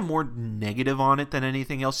I think I'm more negative on it than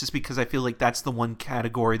anything else, just because I feel like that's the one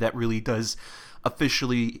category that really does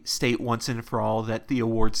officially state once and for all that the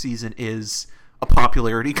award season is a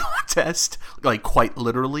popularity contest, like quite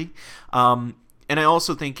literally. And I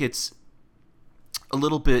also think it's a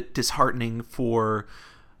little bit disheartening for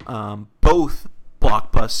both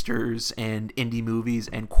blockbusters and indie movies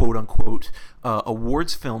and quote unquote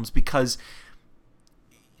awards films, because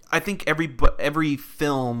I think every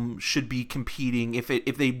film should be competing if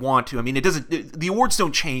they want to. I mean, the awards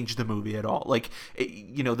don't change the movie at all. Like,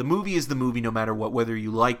 the movie is the movie no matter what, whether you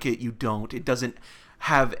like it, you don't. It doesn't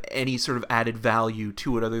have any sort of added value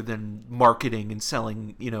to it other than marketing and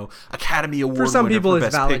selling, Academy Award for some winner people for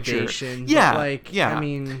it's Best validation. Picture. Yeah. I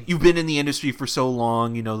mean, you've been in the industry for so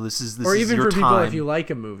long, this is or even your for people, time. if you like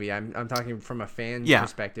a movie, I'm talking from a fan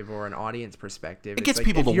perspective or an audience perspective. It gets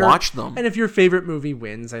people to watch them. And if your favorite movie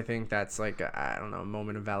wins, I think that's like a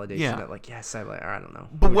moment of validation that like, yes, I don't know.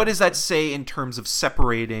 But what does that say in terms of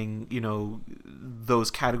separating, those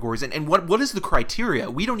categories? And what is the criteria?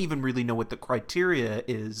 We don't even really know what the criteria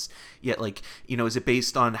is yet. Like, is it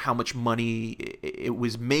based on how much money it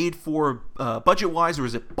was made for budget-wise, or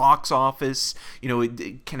is it box office? Can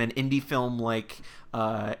an indie film like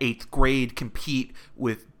Eighth Grade compete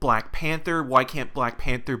with Black Panther? Why can't Black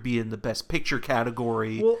Panther be in the Best Picture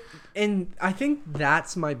category? Well, and I think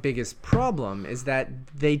that's my biggest problem, is that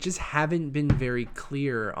they just haven't been very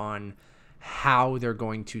clear on how they're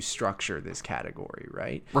going to structure this category,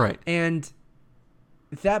 right? Right. And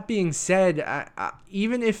that being said,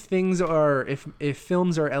 even if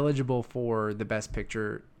films are eligible for the Best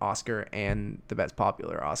Picture Oscar and the Best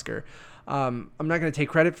Popular Oscar, I'm not going to take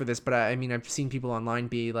credit for this, but I mean, I've seen people online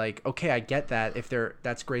be like, okay, I get that.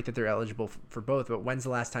 That's great that they're eligible for both, but when's the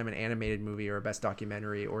last time an animated movie or a Best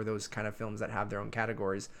Documentary or those kind of films that have their own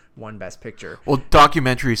categories won Best Picture? Well,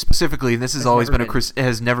 documentary specifically, and this has always been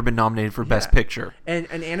has never been nominated for Best Picture. And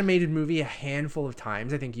an animated movie, a handful of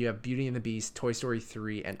times. I think you have Beauty and the Beast, Toy Story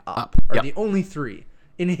 3, and Up are the only three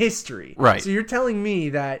in history. Right. So you're telling me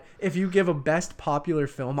that if you give a Best Popular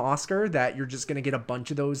Film Oscar, that you're just going to get a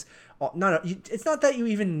bunch of those. It's not that you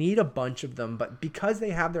even need a bunch of them, but because they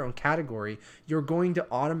have their own category, you're going to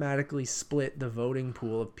automatically split the voting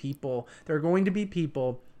pool of people. There are going to be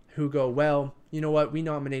people who go, well, you know what, we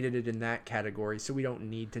nominated it in that category, so we don't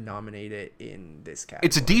need to nominate it in this category.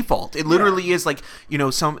 It's a default. It literally is like, you know,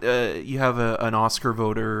 some you have an Oscar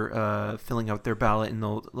voter filling out their ballot, and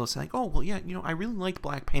they'll say like, oh well, yeah, you know, I really liked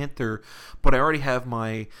Black Panther, but I already have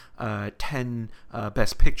my 10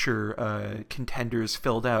 Best Picture contenders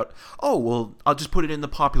filled out. Oh well, I'll just put it in the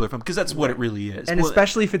popular film because that's what it really is. And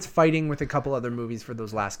especially if it's fighting with a couple other movies for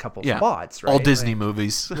those last couple spots, right? All Disney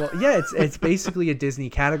movies. Well, yeah, it's basically a Disney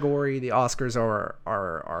category. The Oscars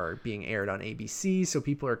are being aired on ABC, so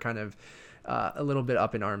people are kind of a little bit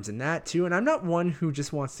up in arms in that too. And I'm not one who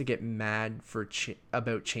just wants to get mad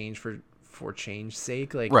about change for change's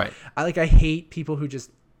sake. Like, right. I hate people who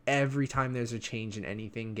just every time there's a change in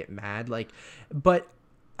anything get mad. Like, but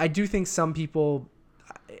I do think some people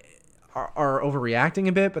are overreacting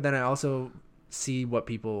a bit. But then I also see what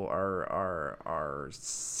people are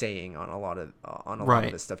saying on a lot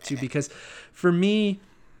of this stuff too. Because for me,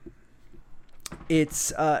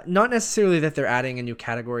 it's not necessarily that they're adding a new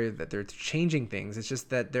category, that they're changing things. It's just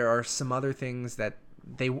that there are some other things that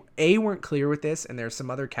they weren't clear with this, and there's some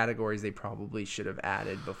other categories they probably should have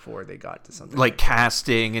added before they got to something like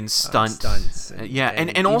casting and stunts.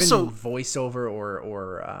 And also voiceover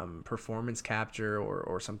or performance capture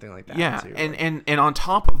or something like that. Yeah, too, and on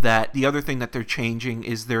top of that, the other thing that they're changing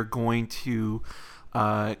is they're going to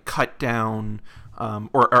cut down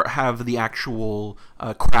or have the actual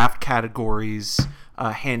craft categories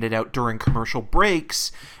handed out during commercial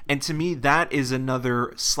breaks. And to me, that is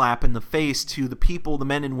another slap in the face to the people, the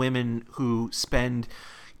men and women who spend,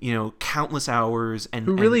 you know, countless hours and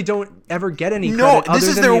who really don't ever get any credit. No, other this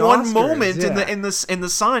is than their the one Oscars. moment Yeah. in the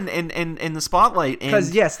sun and in the spotlight.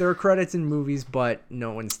 Because yes, there are credits in movies, but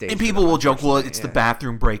no one stays. And people will joke, well, it's the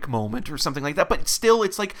bathroom break moment or something like that. But still,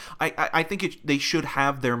 it's like I think they should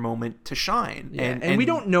have their moment to shine. Yeah. And we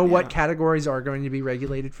don't know what categories are going to be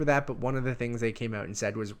regulated for that. But one of the things they came out and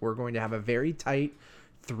said was, we're going to have a very tight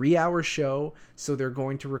 3-hour show, so they're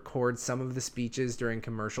going to record some of the speeches during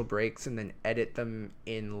commercial breaks and then edit them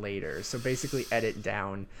in later. So basically edit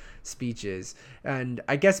down speeches. And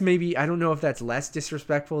I guess maybe, I don't know if that's less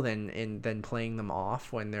disrespectful than playing them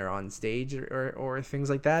off when they're on stage or things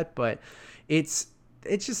like that, but it's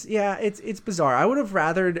just, it's bizarre. I would have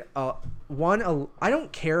rathered I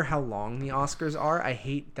don't care how long the Oscars are. I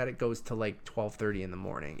hate that it goes to like 12:30 in the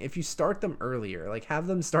morning. If you start them earlier, like have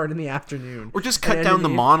them start in the afternoon, or just cut down the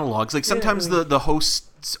monologues. Like sometimes the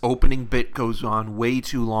host's opening bit goes on way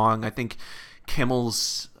too long. I think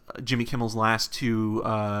Jimmy Kimmel's last 2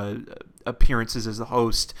 appearances as the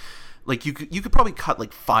host, like you could probably cut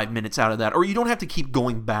like 5 minutes out of that, or you don't have to keep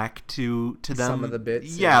going back to them. Some of the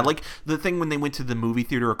bits. Yeah, like the thing when they went to the movie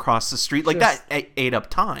theater across the street, like that ate up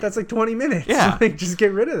time. That's like 20 minutes. Yeah. Like, just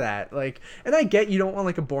get rid of that. Like, and I get you don't want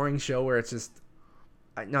like a boring show where it's just,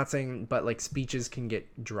 I'm not saying, but like speeches can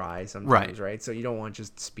get dry sometimes, right? So you don't want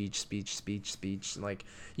just speech. Like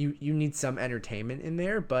you need some entertainment in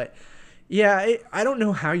there, but yeah, I don't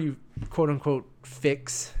know how you quote unquote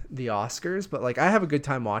fix the Oscars, but like I have a good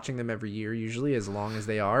time watching them every year, usually, as long as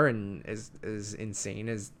they are and as insane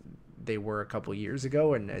as they were a couple years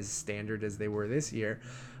ago and as standard as they were this year.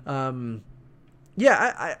 I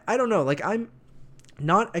don't know. Like, I'm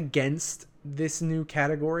not against this new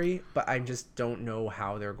category, but I just don't know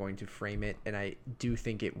how they're going to frame it, and I do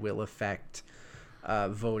think it will affect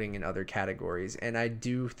voting in other categories. And I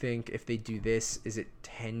do think if they do this, is it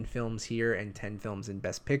 10 films here and 10 films in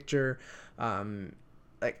Best Picture? Do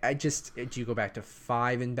you go back to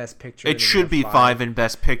 5 in Best Picture? It should be 5 in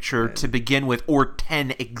Best Picture to begin with, or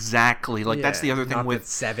 10 exactly. Like that's the other thing with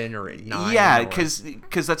 7 or 9. Yeah, because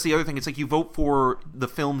that's the other thing. It's like you vote for the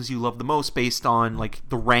films you love the most based on like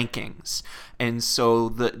the rankings, and so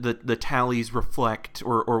the tallies reflect,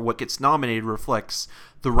 or what gets nominated reflects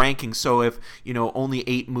the rankings. So if only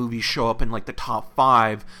 8 movies show up in like the top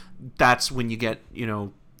 5, that's when you get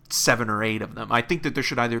 7 or 8 of them. I think that there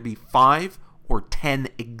should either be 5 or 10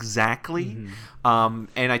 exactly. Mm-hmm.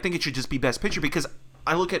 And I think it should just be Best Picture, because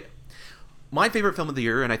I look at my favorite film of the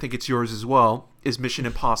year, and I think it's yours as well, is Mission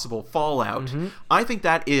Impossible Fallout. Mm-hmm. I think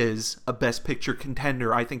that is a Best Picture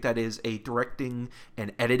contender. I think that is a directing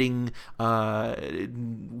and editing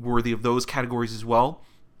worthy of those categories as well.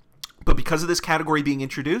 But because of this category being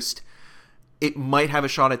introduced, it might have a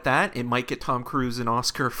shot at that. It might get Tom Cruise an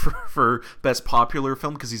Oscar for Best Popular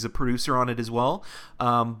Film, because he's a producer on it as well.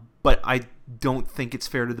 But I don't think it's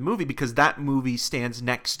fair to the movie, because that movie stands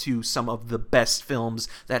next to some of the best films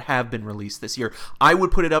that have been released this year. I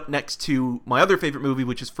would put it up next to my other favorite movie,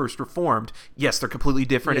 which is First Reformed. Yes, they're completely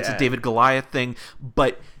different. Yeah. It's a David Goliath thing,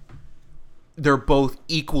 but they're both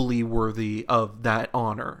equally worthy of that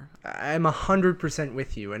honor. I'm 100%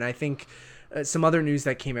 with you, and I think some other news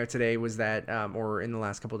that came out today was that, or in the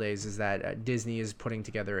last couple of days, is that Disney is putting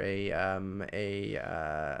together a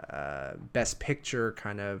Best Picture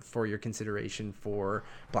kind of for your consideration for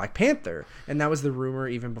Black Panther, and that was the rumor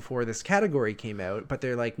even before this category came out. But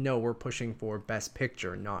they're like, no, we're pushing for Best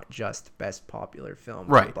Picture, not just Best Popular Film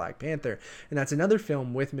for Black Panther, and that's another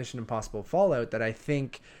film with Mission Impossible Fallout that I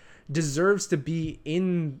think deserves to be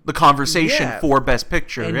in the conversation for Best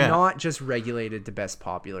Picture, and not just regulated to Best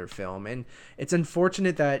Popular Film. And it's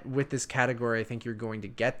unfortunate that with this category, I think you're going to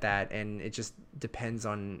get that, and it just depends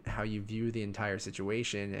on how you view the entire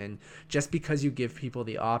situation. And just because you give people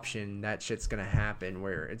the option, that shit's gonna happen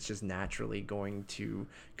where it's just naturally going to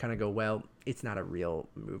kind of go, well, it's not a real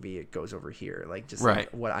movie, it goes over here. Like, just like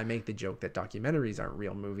what I make the joke that documentaries aren't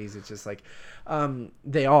real movies. It's just like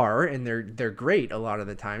they are, and they're great a lot of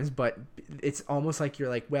the times, but it's almost like you're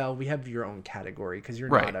like, well, we have your own category because you're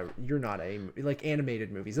not a like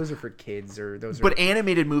animated movies, those are for kids, or those are, but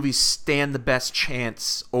animated movies stand the best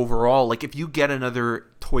chance overall. Like, if you get another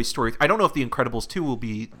Toy Story, I don't know if The Incredibles 2 will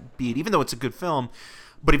be it, even though it's a good film.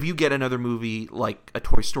 But if you get another movie like a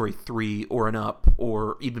Toy Story 3 or an Up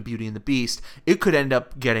or even Beauty and the Beast, it could end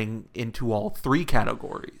up getting into all three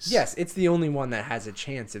categories. Yes, it's the only one that has a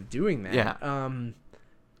chance of doing that. Yeah.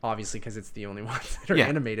 Obviously, because it's the only ones that are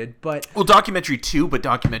animated. But well, documentary too, but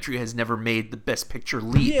documentary has never made the Best Picture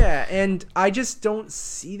leap. Yeah, and I just don't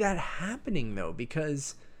see that happening, though,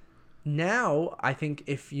 because now I think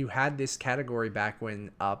if you had this category back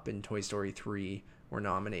when Up and Toy Story 3 were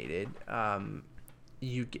nominated,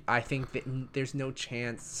 I think that there's no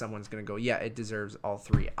chance someone's going to go, yeah, it deserves all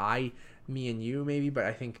three. Me and you maybe, but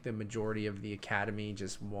I think the majority of the Academy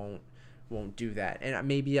just won't do that. And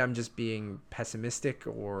maybe I'm just being pessimistic,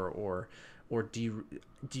 or do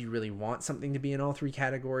you really want something to be in all three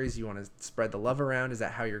categories? You want to spread the love around? Is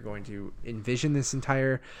that how you're going to envision this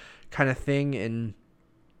entire kind of thing? And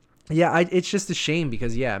yeah, it's just a shame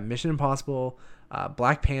because Mission Impossible,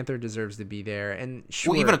 Black Panther deserves to be there, and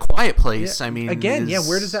sure, well, even A Quiet Place. I mean, again,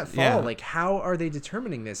 where does that fall? Like, how are they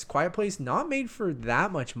determining this? Quiet Place not made for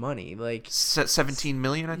that much money, like 17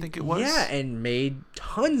 million, I think it was. Yeah, and made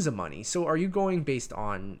tons of money. So, are you going based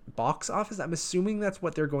on box office? I'm assuming that's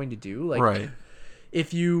what they're going to do. Like,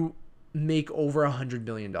 if you make over $100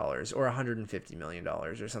 million or $150 million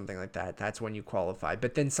or something like that, that's when you qualify.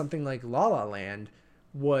 But then something like La La Land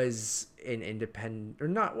was an independent, or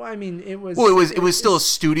not, well, I mean, it was still a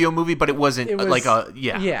studio movie, but it wasn't like a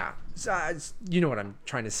so, you know what I'm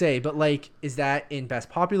trying to say. But like, is that in Best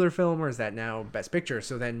Popular Film, or is that now Best Picture?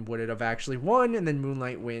 So then would it have actually won, and then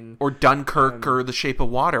Moonlight win, or Dunkirk, or The Shape of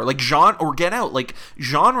Water, like genre, or Get Out? Like,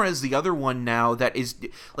 genre is the other one now that is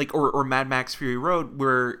like, or Mad Max Fury Road,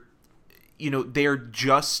 where they're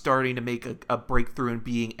just starting to make a breakthrough in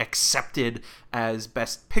being accepted as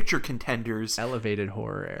Best Picture contenders. Elevated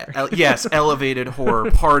horror. Yes, elevated horror.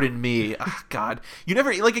 Pardon me. Oh, God, you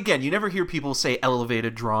never hear people say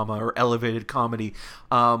elevated drama or elevated comedy.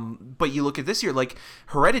 But you look at this year, like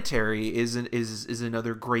Hereditary is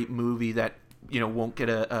another great movie that won't get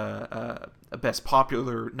a Best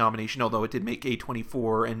Popular nomination, although it did make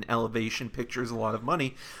A24 and Elevation Pictures a lot of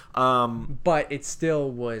money. But it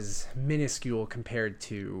still was minuscule compared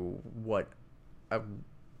to what A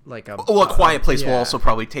Quiet Place will also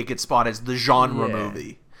probably take its spot as the genre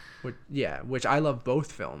movie. Which I love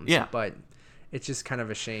both films. Yeah. But it's just kind of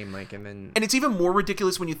a shame, and it's even more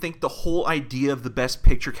ridiculous when you think the whole idea of the Best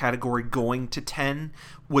Picture category going to 10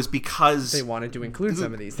 was because they wanted to include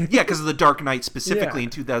some of these things. Yeah, because of The Dark Knight specifically in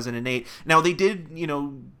 2008. Now they did,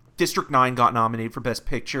 District 9 got nominated for Best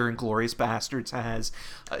Picture, and Glorious Bastards has,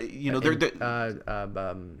 they're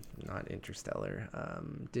not Interstellar.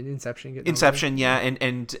 Did Inception get nominated? Inception, yeah,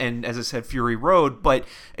 and as I said, Fury Road. But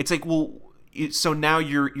it's like, well, so now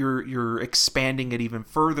you're expanding it even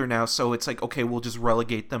further now. So it's like, okay, we'll just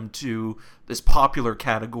relegate them to this popular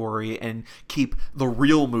category and keep the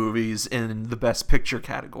real movies in the Best Picture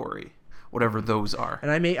category, whatever those are.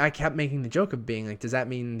 And I kept making the joke of being like, does that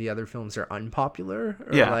mean the other films are unpopular?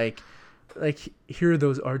 Or like here are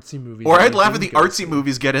those artsy movies. Or I'd laugh at the artsy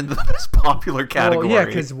movies get into the Best Popular category. Well, yeah,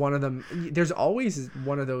 because one of them, there's always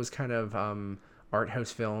one of those kind of art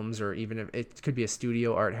house films, or even if it could be a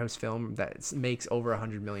studio art house film that makes over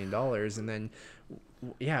 $100 million, and then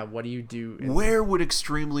what do you do? Where would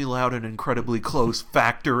Extremely Loud and Incredibly Close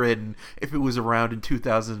factor in if it was around in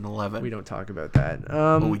 2011? We don't talk about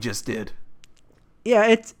that. We just did.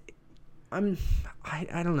 Yeah, I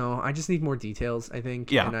don't know. I just need more details, I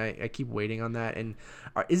think. Yeah. And I keep waiting on that. And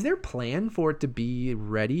is there a plan for it to be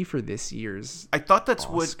ready for this year's I thought that's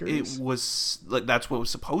Oscars? What it was, like, that's what was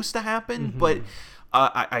supposed to happen. Mm-hmm. But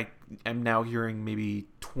I am now hearing maybe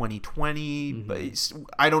 2020, but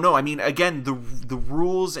I don't know. I mean, again, the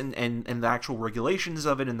rules and the actual regulations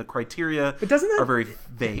of it and the criteria are very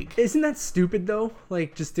vague. Isn't that stupid though?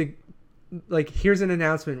 Like, just to here's an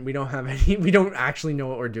announcement. We don't have any. We don't actually know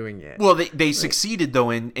what we're doing yet. Well, they succeeded though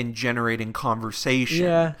in generating conversation.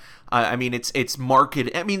 Yeah. I mean, it's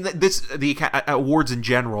market. I mean, the awards in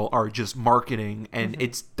general are just marketing, and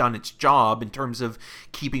it's done its job in terms of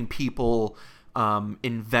keeping people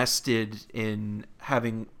invested in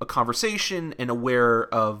having a conversation and aware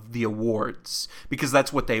of the awards, because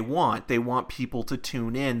that's what they want. They want people to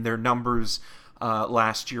tune in. Their numbers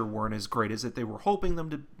last year weren't as great as that they were hoping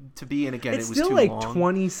them to be, and again, it's it was too still like long.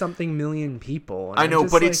 20-something million people. I know,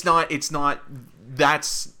 but it's not.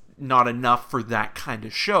 That's not enough for that kind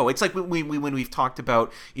of show. It's like when we've talked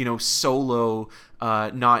about, Solo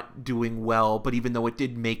not doing well, but even though it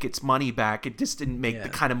did make its money back, it just didn't make the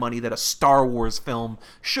kind of money that a Star Wars film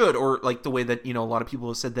should, or like the way that a lot of people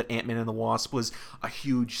have said that Ant-Man and the Wasp was a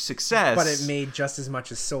huge success, but it made just as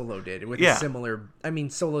much as Solo did with a similar. I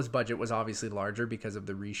mean, Solo's budget was obviously larger because of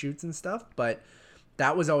the reshoots and stuff, but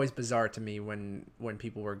that was always bizarre to me when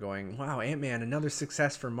people were going, wow, Ant-Man, another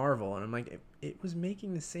success for Marvel. And I'm like, it was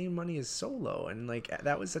making the same money as Solo. And like,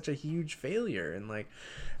 that was such a huge failure. And like,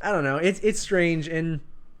 I don't know. It's strange. And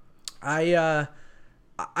I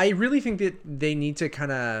really think that they need to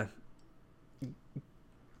kind of,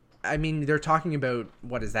 I mean, they're talking about,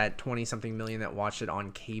 what is that, 20-something million that watched it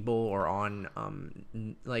on cable or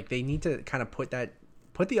on, like, they need to kind of put the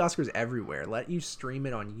Oscars everywhere. Let you stream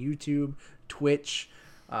it on YouTube, Twitch,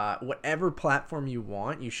 whatever platform you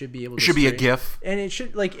want. You should be able to. It should be a GIF, and it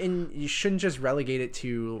should and you shouldn't just relegate it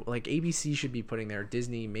to like ABC should be putting their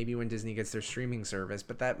Disney. Maybe when Disney gets their streaming service,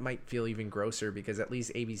 but that might feel even grosser because at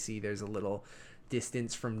least ABC there's a little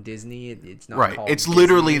distance from Disney. It's not right. Called it's Disney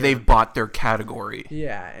literally they've bought their category.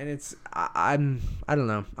 Yeah, and it's I don't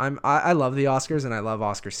know. I love the Oscars and I love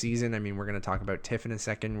Oscar season. I mean, we're gonna talk about TIFF in a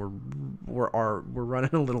second. We're running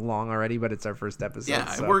a little long already, but it's our first episode. Yeah,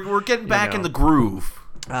 so, we're getting back in the groove.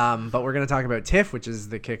 But we're gonna talk about TIFF, which is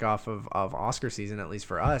the kickoff of Oscar season, at least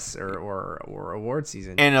for us, or award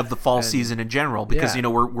season, and of the fall season in general, because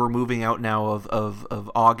we're moving out now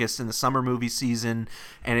of August and the summer movie season,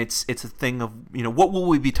 and it's a thing of what will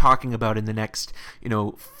we be talking about in the next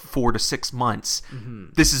 4 to 6 months.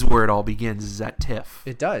 This is where it all begins, is at TIFF.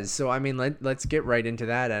 It does. So I mean, let's get right into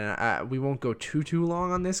that, and we won't go too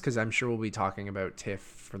long on this because I'm sure we'll be talking about TIFF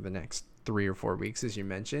for the next 3 or 4 weeks, as you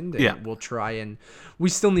mentioned. And we'll try, and we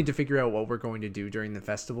still need to figure out what we're going to do during the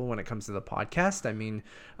festival when it comes to the podcast. I mean,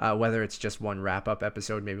 whether it's just one wrap-up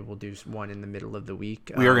episode, maybe we'll do one in the middle of the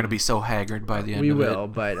week. We are going to be so haggard by the end of it. We will,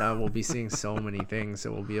 but we'll be seeing so many things,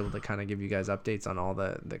 so we'll be able to kind of give you guys updates on all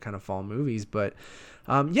the kind of fall movies. But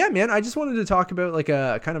yeah, man, I just wanted to talk about like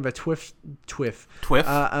a kind of a TIFF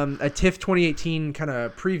a TIFF 2018 kind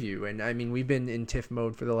of preview. And I mean, we've been in TIFF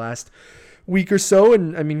mode for the last week or so,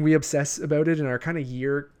 and I mean, we obsess about it, and our kind of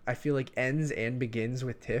year, I feel like, ends and begins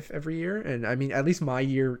with TIFF every year. And I mean, at least my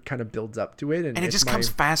year kind of builds up to it, and it just comes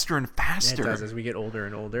faster and faster. It does as we get older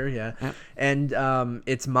and older. And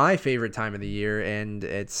it's my favorite time of the year, and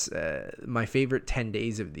it's my favorite 10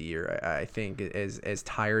 days of the year. I think as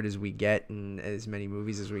tired as we get and as many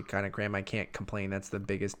movies as we kind of cram, I can't complain. That's the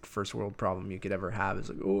biggest first world problem you could ever have, is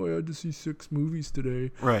like, oh, I had to see 6 movies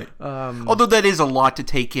today. Right. Although that is a lot to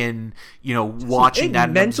take in, watching that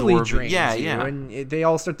mentally and drains you, and they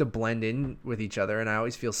all start to blend in with each other, and I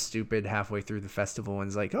always feel stupid halfway through the festival and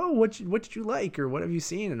it's like, oh, what did you like, or what have you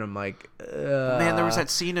seen? And I'm like, man, there was that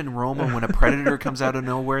scene in Roma when a predator comes out of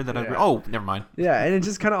nowhere that never mind. Yeah, and it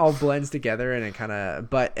just kind of all blends together, and it kind of,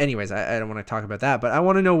 but anyways, I don't want to talk about that, but I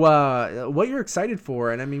want to know what you're excited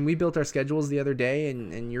for. And I mean, we built our schedules the other day,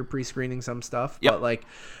 and you're pre-screening some stuff, but like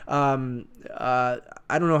I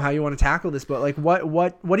don't know how you want to tackle this, but like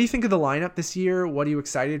what do you think of the lineup this year? What are you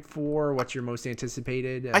excited for? What's your most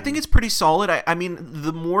anticipated? I think it's pretty solid. I mean,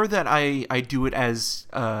 the more that I do it as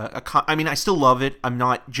I mean, I still love it. I'm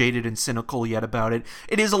not jaded and cynical yet about it.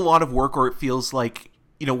 It is a lot of work, or it feels like,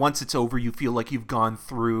 once it's over, you feel like you've gone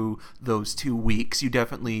through those 2 weeks. You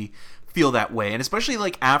definitely feel that way, and especially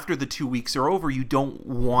like after the 2 weeks are over, you don't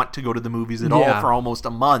want to go to the movies at all for almost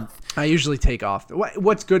a month. I usually take off.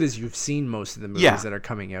 What's good is you've seen most of the movies that are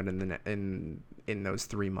coming out in those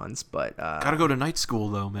 3 months, but gotta go to night school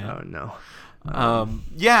though, man. Oh no.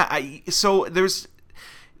 So there's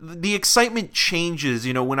the excitement changes.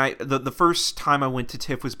 When the first time I went to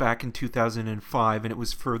TIFF was back in 2005, and it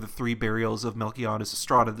was for the 3 Burials of Melquiades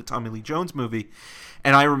Estrada, the Tommy Lee Jones movie.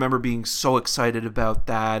 And I remember being so excited about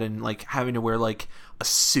that, and like having to wear like a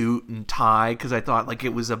suit and tie because I thought like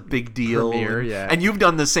it was a big deal. Premiere, yeah. And you've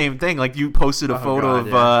done the same thing. Like you posted a photo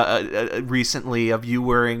God, of recently of you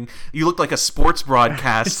wearing. You looked like a sports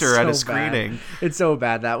broadcaster at a screening. Bad. It's so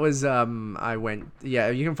bad. That was I went. Yeah,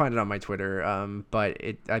 you can find it on my Twitter. But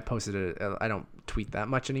I posted it. I don't tweet that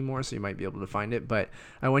much anymore, so you might be able to find it. But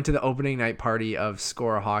I went to the opening night party of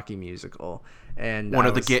Score a Hockey Musical. And one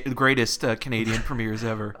of the greatest Canadian premieres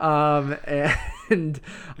ever. And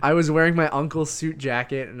I was wearing my uncle's suit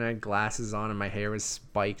jacket, and I had glasses on, and my hair was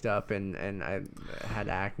spiked up, and I had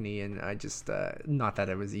acne, and I just not that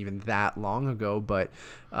it was even that long ago, but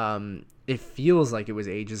it feels like it was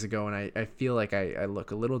ages ago, and I feel like I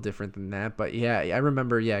look a little different than that. But yeah, I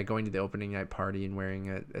remember going to the opening night party and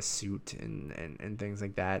wearing a suit and things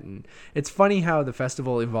like that. And it's funny how the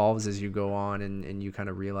festival evolves as you go on, and you kind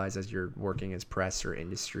of realize as you're working as press or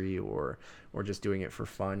industry or just doing it for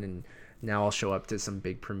fun. And now I'll show up to some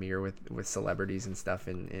big premiere with celebrities and stuff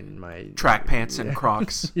in my track pants and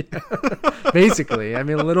Crocs. Yeah. Basically, I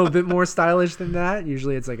mean, a little bit more stylish than that.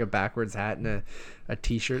 Usually it's like a backwards hat and a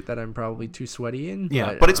t-shirt that I'm probably too sweaty in.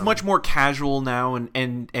 Yeah, but it's much more casual now, and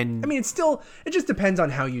I mean, it just depends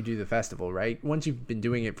on how you do the festival, right? Once you've been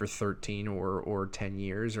doing it for 13 or 10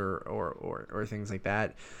 years or things like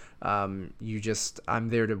that, I'm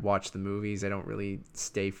there to watch the movies. I don't really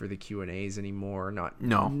stay for the Q&As anymore.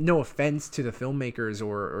 No offense to the filmmakers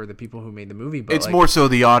or the people who made the movie, but it's more so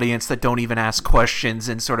the audience that don't even ask questions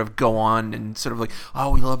and sort of go on and sort of like,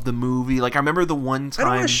 oh, we love the movie. Like I remember the one time. I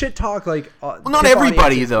don't want to shit talk like. Well, not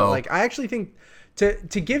everybody though. Like I actually think to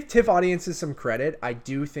give TIFF audiences some credit, I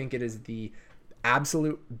do think it is the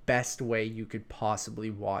absolute best way you could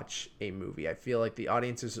possibly watch a movie. I feel like the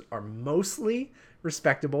audiences are mostly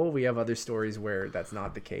respectable. We have other stories where that's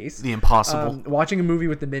not the case. The impossible. Watching a movie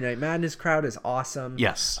with the Midnight Madness crowd is awesome.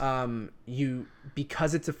 Yes.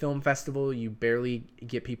 Because it's a film festival, you barely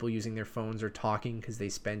get people using their phones or talking because they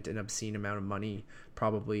spent an obscene amount of money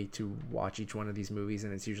probably to watch each one of these movies,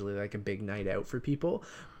 and it's usually like a big night out for people.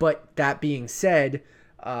 But that being said,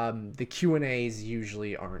 the Q&As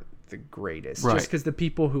usually aren't the greatest, right? Just because the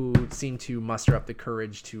people who seem to muster up the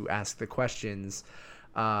courage to ask the questions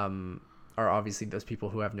are obviously those people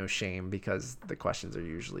who have no shame, because the questions are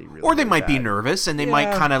usually really, or they really might bad. Be nervous and they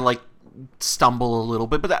might kind of like stumble a little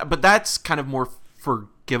bit, but that's kind of more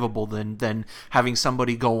forgivable than having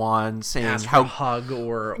somebody go on saying ask how for a hug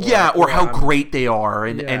or how great they are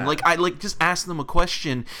and like I like just ask them a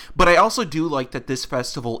question. But I also do like that this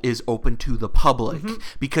festival is open to the public,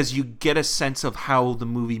 because you get a sense of how the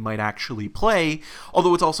movie might actually play,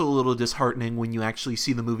 although it's also a little disheartening when you actually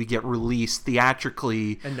see the movie get released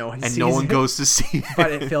theatrically and no one goes to see it.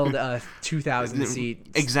 But it filled a 2,000 seat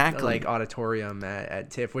exactly auditorium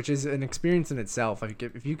at TIFF, which is an experience in itself.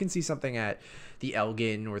 If you can see something at the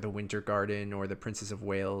Elgin or the Winter Garden or the Princess of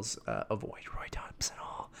Wales, avoid Roy Thompson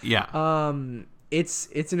Hall. Yeah.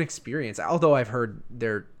 It's an experience. Although I've heard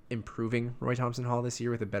they're improving Roy Thompson Hall this year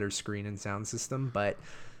with a better screen and sound system, but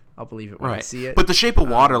I'll believe it when I see it. But The Shape of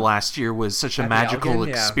Water last year was such a magical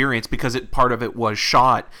experience because part of it was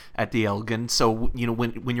shot at the Elgin. So, you know,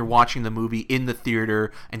 when you're watching the movie in the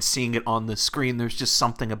theater and seeing it on the screen, there's just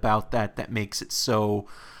something about that makes it so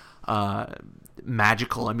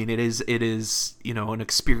magical. I mean, it is you know, an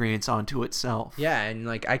experience unto itself. Yeah, and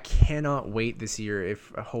like I cannot wait this year, if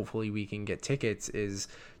hopefully we can get tickets, is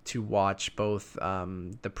to watch both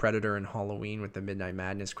The Predator and Halloween with the Midnight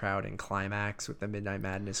Madness crowd and Climax with the Midnight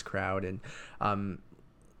Madness crowd. And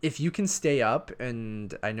if you can stay up,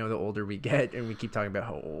 and I know the older we get and we keep talking about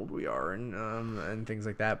how old we are and things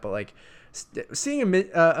like that, but like seeing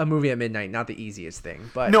a movie at midnight, not the easiest thing.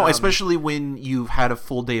 But no, especially when you've had a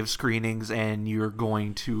full day of screenings and you're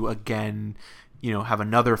going to again, you know, have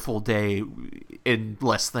another full day in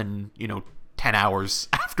less than, you know, 10 hours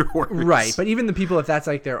afterwards. Right. But even the people, if that's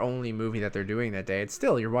like their only movie that they're doing that day, it's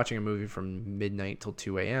still, you're watching a movie from midnight till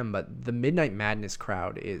 2 a.m. But the Midnight Madness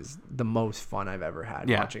crowd is the most fun I've ever had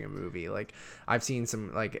watching a movie. Like I've seen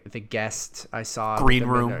some, like The Guest I saw. Green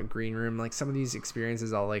Room. Like some of these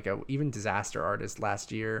experiences, all like even Disaster Artist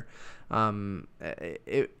last year.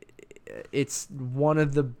 It's one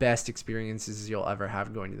of the best experiences you'll ever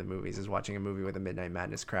have going to the movies, is watching a movie with a Midnight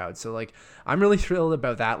Madness crowd. So like I'm really thrilled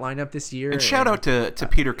about that lineup this year. And shout out to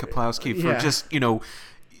Peter Kaplowski for just, you know,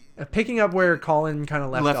 picking up where Colin kind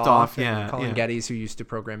of left off. Colin yeah. Geddes, who used to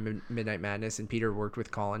program Midnight Madness, and Peter worked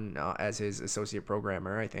with Colin as his associate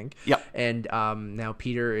programmer, I think. Yep. And now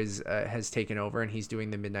Peter has taken over, and he's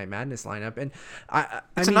doing the Midnight Madness lineup. And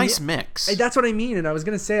it's a nice mix. That's what I mean. And I was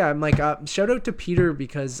gonna say, I'm like, shout out to Peter,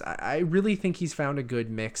 because I really think he's found a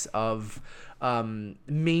good mix of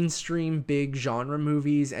mainstream big genre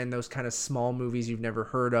movies and those kind of small movies you've never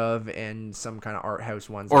heard of, and some kind of art house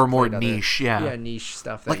ones or more niche, niche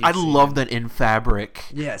stuff. That like I love that In Fabric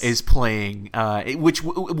is playing, which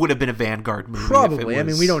would have been a Vanguard movie. Probably. I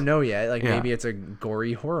mean, we don't know yet. Like maybe it's a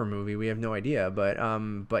gory horror movie. We have no idea.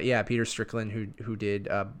 But yeah, Peter Strickland, who did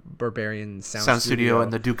Barbarian Sound Studio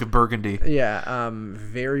and The Duke of Burgundy. Yeah,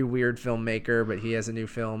 very weird filmmaker, but he has a new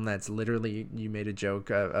film that's literally, you made a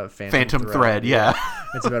joke, a Phantom Thread. Yeah.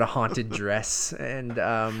 It's about a haunted dress, and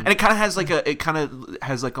it kind of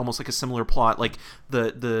has like almost like a similar plot. Like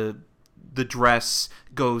the dress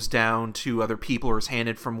goes down to other people or is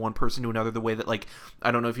handed from one person to another, the way that, like,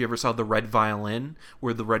 I don't know if you ever saw The Red Violin,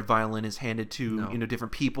 where the red violin is handed to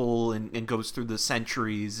different people and goes through the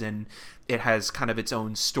centuries, and it has kind of its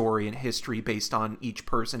own story and history based on each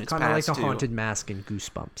person it's passed to. Kind of like a haunted mask in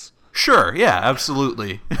Goosebumps. Sure, yeah,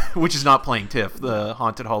 absolutely. Which is not playing TIFF, the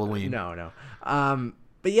Haunted Halloween. No.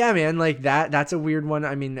 But yeah, man, like that's a weird one.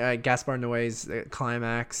 I mean, Gaspar Noé's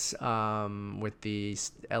Climax with the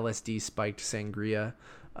LSD spiked sangria.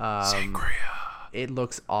 It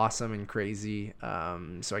looks awesome and crazy.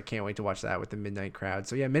 So I can't wait to watch that with the Midnight Crowd.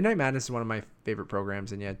 So yeah, Midnight Madness is one of my favorite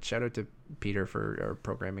programs, and yeah, shout out to Peter for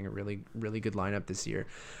programming a really, really good lineup this year.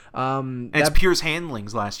 And it's Piers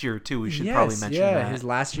Handling's last year too. We should probably mention that. His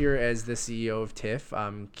last year as the CEO of TIFF.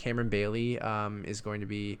 Cameron Bailey is going to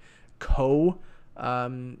be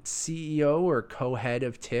CEO or co-head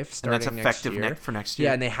of TIFF starting and that's effective next year. For next year.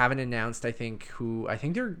 Yeah, and they haven't announced, I think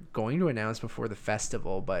they're going to announce before the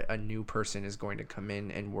festival, but a new person is going to come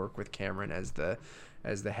in and work with Cameron as the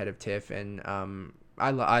head of TIFF. And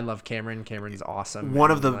I love Cameron. Cameron's awesome. One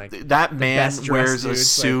of that man wears a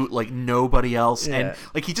suit like nobody else, and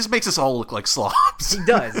like he just makes us all look like slobs. He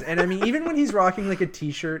does, and I mean, even when he's rocking like a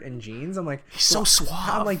t-shirt and jeans, I'm like, he's so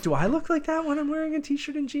suave. I'm like, do I look like that when I'm wearing a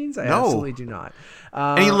t-shirt and jeans? I absolutely do not.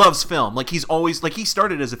 And he loves film. Like he's always like he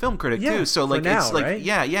started as a film critic too. So like it's like right?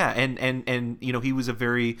 yeah, and he was a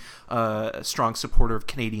very strong supporter of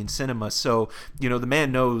Canadian cinema. So the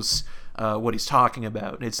man knows what he's talking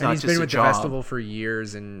about. It's not just a job. He's been with the festival for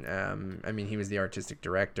years, and I mean, he was the artistic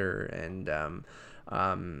director, and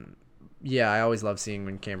I always love seeing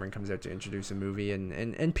when Cameron comes out to introduce a movie,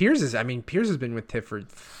 and Piers has been with TIFF for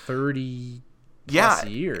 30 plus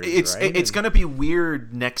years. It's going to be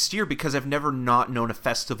weird next year because I've never not known a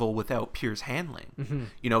festival without Piers Handling.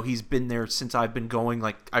 Mm-hmm. He's been there since I've been going.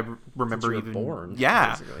 Like I remember even born.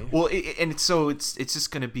 Yeah. Basically. Well, it's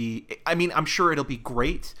just going to be. I mean, I'm sure it'll be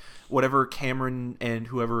great. Whatever Cameron and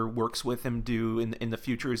whoever works with him do in the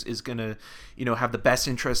future is going to, have the best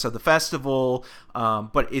interests of the festival.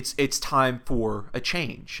 But it's time for a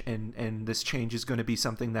change, and this change is going to be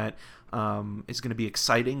something that is going to be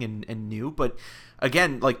exciting and new. But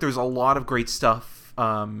again, like there's a lot of great stuff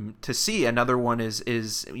to see. Another one is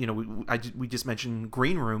we just mentioned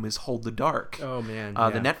Green Room is Hold the Dark. Oh man,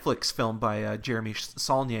 the Netflix film by Jeremy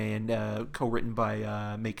Saulnier and co-written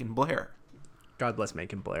by Macon Blair. God bless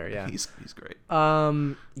Macon Blair. Yeah, he's great.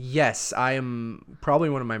 Yes, I am probably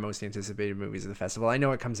one of my most anticipated movies of the festival. I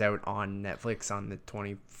know it comes out on Netflix on the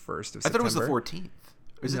 21st of September. I thought it was the 14th.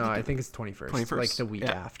 I think it's 21st, like the week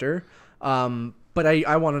after. But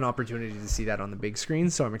I want an opportunity to see that on the big screen,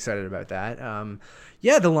 so I'm excited about that.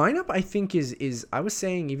 The lineup I think is I was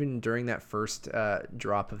saying even during that first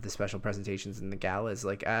drop of the special presentations and the galas,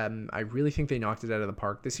 like I really think they knocked it out of the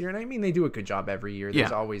park this year, and I mean they do a good job every year.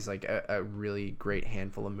 There's always like a really great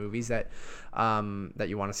handful of movies that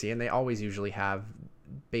you want to see, and they always usually have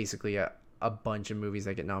basically a bunch of movies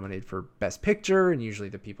that get nominated for Best Picture, and usually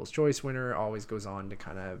the People's Choice winner always goes on to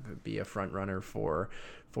kind of be a front runner for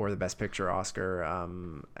the Best Picture Oscar.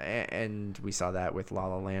 And we saw that with La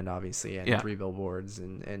La Land, obviously, and Three Billboards.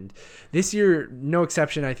 And this year, no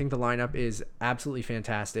exception. I think the lineup is absolutely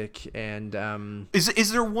fantastic. And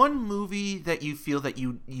is there one movie that you feel that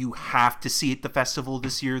you have to see at the festival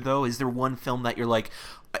this year, though? Is there one film that you're like,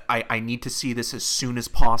 I need to see this as soon as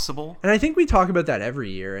possible? And I think we talk about that every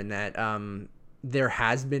year, and that there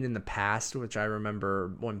has been in the past, which I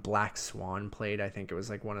remember when Black Swan played, I think it was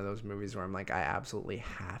like one of those movies where I'm like, I absolutely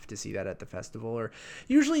have to see that at the festival. Or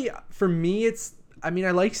usually for me, I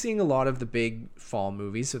like seeing a lot of the big fall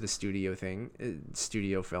movies, so the studio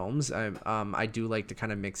films. I do like to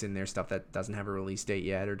kind of mix in their stuff that doesn't have a release date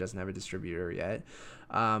yet or doesn't have a distributor yet.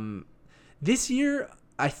 This year,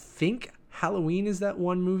 I think Halloween is that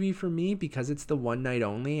one movie for me because it's the one night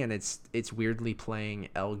only, and it's weirdly playing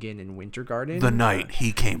Elgin in Winter Garden. The night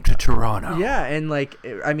he came to Toronto. Yeah, and like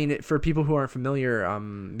for people who aren't familiar,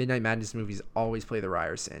 Midnight Madness movies always play the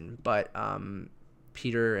Ryerson, but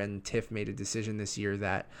Peter and TIFF made a decision this year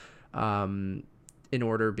that in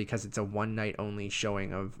order, because it's a one night only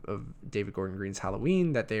showing of David Gordon Green's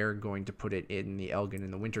Halloween, that they are going to put it in the Elgin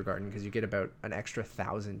in the Winter Garden, because you get about an extra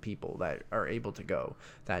 1,000 people that are able to go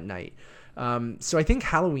that night. So I think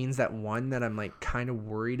Halloween's that one that I'm like kind of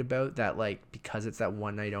worried about, that like, because it's that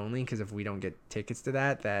one night only, because if we don't get tickets to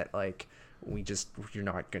that like you're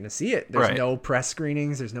not going to see it. There's no press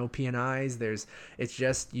screenings, there's no P&Is, it's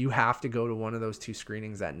just, you have to go to one of those 2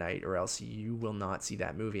 screenings that night, or else you will not see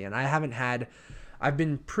that movie. And I've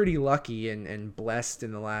been pretty lucky and blessed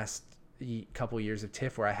in the last couple years of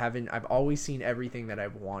TIFF, where I've always seen everything that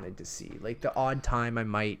I've wanted to see. Like the odd time I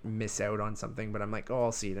might miss out on something, but I'm like, oh,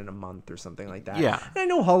 I'll see it in a month or something like that. Yeah. And I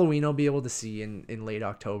know Halloween I'll be able to see in late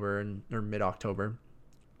October or mid-October,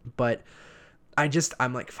 but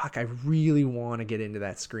I'm like, fuck, I really want to get into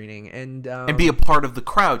that screening and be a part of the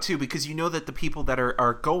crowd too, because you know that the people that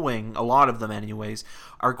are going, a lot of them anyways,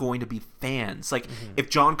 are going to be fans. Like if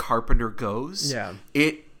John Carpenter goes,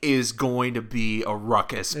 it is going to be a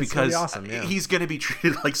ruckus, because awesome, he's going to be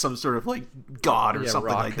treated like some sort of like god or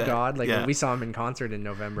something like that. God, like when we saw him in concert in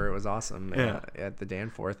November, it was awesome at the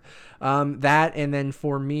Danforth. That, and then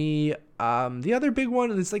for me, the other big one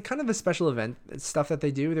is like kind of the special event stuff that they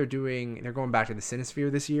do. They're going back to the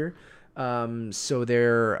Cinesphere this year. So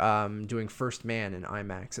they're doing First Man in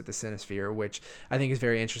IMAX at the Cinesphere, which I think is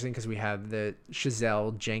very interesting, because we have the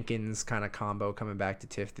Chazelle Jenkins kind of combo coming back to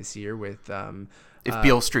TIFF this year with if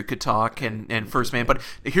Beale Street Could Talk and First Man. But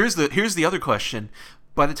here's the other question: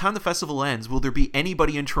 by the time the festival ends, will there be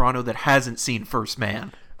anybody in Toronto that hasn't seen First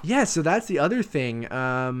Man? Yeah, so that's the other thing,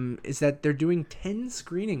 is that they're doing 10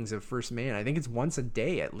 screenings of First Man. I think it's once a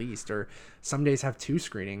day at least, or some days have 2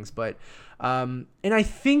 screenings. But and I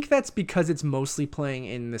think that's because it's mostly playing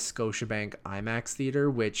in the Scotiabank IMAX theater,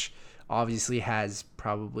 which obviously has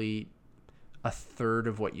probably a third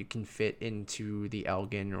of what you can fit into the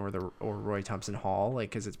Elgin or Roy Thompson Hall,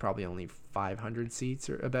 like, because it's probably only 500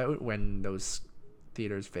 seats or about, when those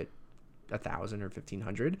theaters fit 1,000 or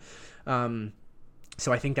 1,500.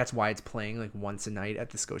 So I think that's why it's playing like once a night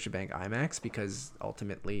at the Scotiabank IMAX, because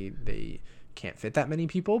ultimately they can't fit that many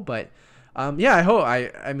people. But I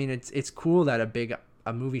mean it's cool that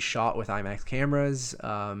a movie shot with IMAX cameras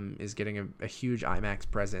is getting a huge IMAX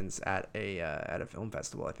presence at a film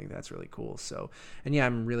festival. I think that's really cool. So, and yeah,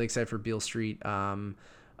 I'm really excited for Beale Street. Steve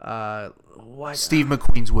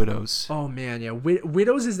McQueen's Widows. Oh man, yeah,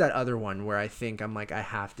 Widows is that other one where I think I'm like, I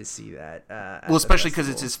have to see that. Well, especially because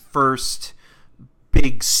it's his first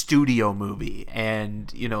big studio movie,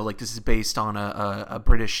 and you know, like, this is based on a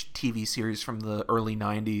British TV series from the early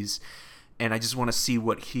 90s, and I just want to see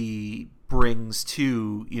what he brings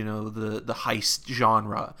to, you know, the heist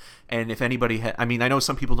genre. And if anybody I mean, I know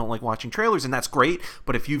some people don't like watching trailers, and that's great,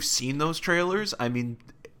 but if you've seen those trailers, I mean,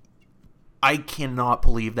 I cannot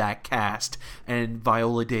believe that cast, and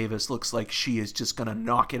Viola Davis looks like she is just gonna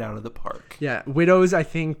knock it out of the park. Yeah, Widows I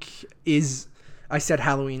think is, I said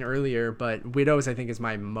Halloween earlier, but Widows I think is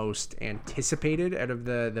my most anticipated out of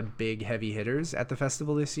the big heavy hitters at the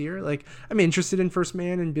festival this year. Like, I'm interested in First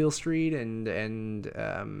Man and Beale Street and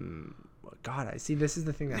God, I see. This is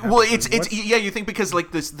the thing that happens. Well, it's yeah. You think because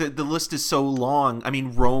like this, the list is so long. I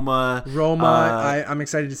mean, Roma. I'm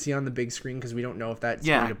excited to see on the big screen, because we don't know if that's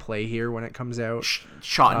going to play here when it comes out.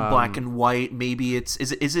 Shot in black and white. Maybe has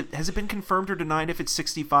it been confirmed or denied if it's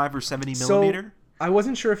 65 or 70 millimeter? I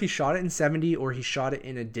wasn't sure if he shot it in 70 or he shot it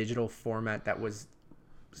in a digital format that was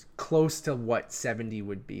close to what 70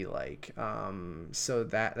 would be like. So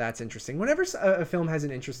that's interesting. Whenever a film has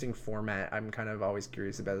an interesting format, I'm kind of always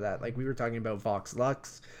curious about that. Like, we were talking about Vox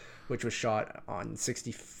Lux, which was shot on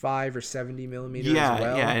 65 or 70 millimeter as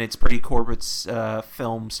well. Yeah, and it's Brady Corbett's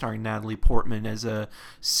film starring Natalie Portman as a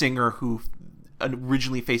singer who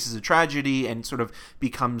originally faces a tragedy and sort of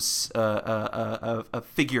becomes a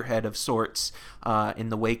figurehead of sorts in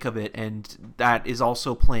the wake of it, and that is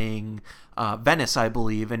also playing Venice, I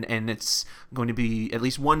believe, and it's going to be at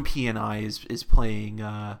least one P&I is playing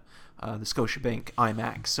the Scotiabank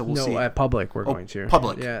IMAX. So we'll see. Public we're going to.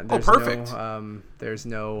 Public. Yeah. Perfect. There's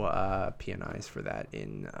no P&Is for that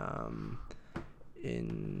in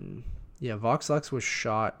Vox Lux was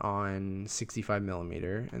shot on 65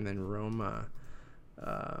 millimeter, and then Roma.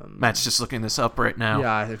 Matt's just looking this up right now.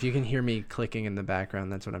 Yeah, if you can hear me clicking in the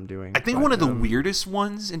background, that's what I'm doing. I think one of the weirdest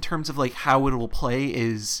ones in terms of like how it will play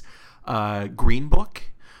is Green Book,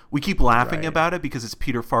 we keep laughing Right. about it because it's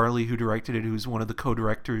Peter Farrelly who directed it, who's one of the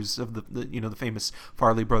co-directors of the famous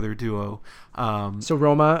Farrelly brother duo. So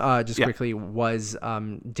Roma, just Yeah. quickly, was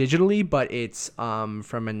digitally, but it's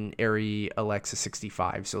from an Arri Alexa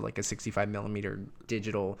 65, so like a 65 millimeter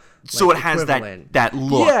digital. So like, it has equivalent. that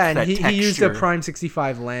look, Yeah, and that he used a texture. Prime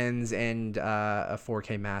 65 lens and a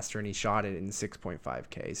 4K master, and he shot it in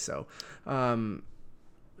 6.5K. So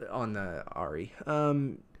on the Ari.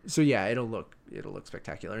 So yeah, it'll look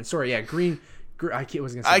spectacular. And sorry, yeah, I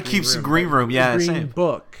was gonna say I keep Green but Room, yeah, Green same.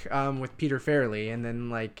 Book with Peter Farrelly, and then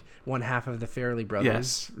like one half of the Farrelly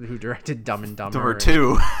brothers who directed Dumb and Dumber. Number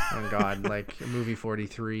 2. Oh God, like movie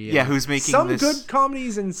 43. Yeah, who's making some this- good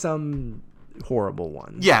comedies and some horrible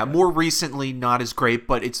ones. Yeah, more recently, not as great,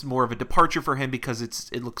 but it's more of a departure for him because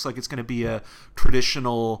it looks like it's going to be a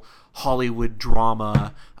traditional Hollywood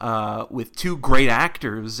drama with 2 great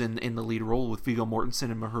actors in the lead role, with Viggo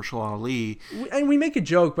Mortensen and Mahershala Ali. And we make a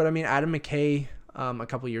joke, but I mean Adam McKay a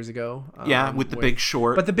couple years ago. With The Big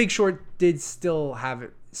Short. But The Big Short did still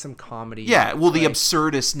have some comedy. Yeah, well, the like,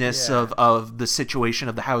 absurdistness yeah. of the situation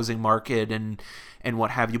of the housing market and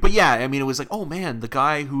what have you. But yeah, I mean, it was like, oh man, the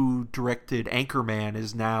guy who directed Anchorman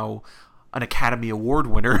is now an Academy Award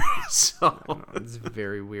winner. So it's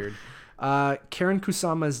very weird. Karen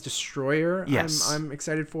Kusama's Destroyer. Yes. I'm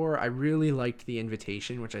excited for. I really liked The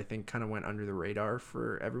Invitation, which I think kind of went under the radar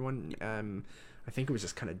for everyone. I think it was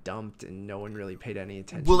just kind of dumped and no one really paid any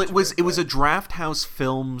attention. Well, it to was but- a Draft House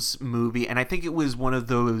Films movie, and I think it was one of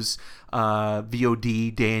those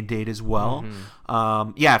VOD day and date as well.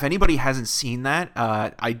 Yeah, if anybody hasn't seen that,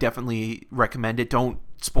 I definitely recommend it. Don't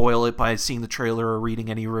spoil it by seeing the trailer or reading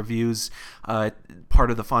any reviews. Part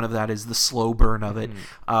of the fun of that is the slow burn of it.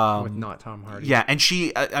 with not Tom Hardy. Yeah, and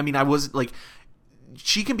she, I mean, I was like,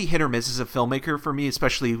 she can be hit or miss as a filmmaker for me,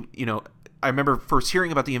 especially, I remember first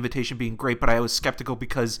hearing about The Invitation being great, but I was skeptical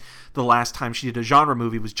because the last time she did a genre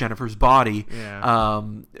movie was Jennifer's Body. Yeah.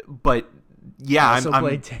 But yeah, Also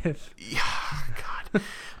played TIFF.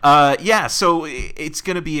 yeah, so it's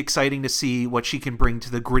going to be exciting to see what she can bring to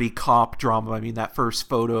the gritty cop drama. I mean, that first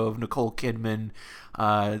photo of Nicole Kidman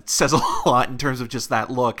says a lot in terms of just that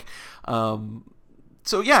look.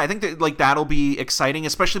 So yeah, I think that that'll be exciting,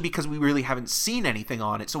 especially because we really haven't seen anything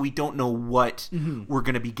on it, so we don't know what we're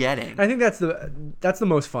going to be getting. I think that's the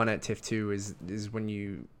most fun at TIFF too is when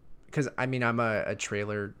you, because I mean I'm a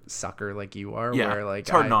trailer sucker like you are. Yeah, where, like, it's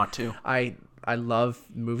hard not to. I love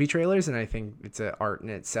movie trailers and I think it's an art in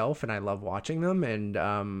itself and I love watching them and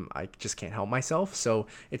I just can't help myself. So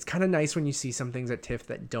it's kind of nice when you see some things at TIFF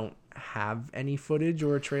that don't have any footage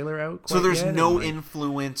or a trailer out quite So there's yet, no and, like,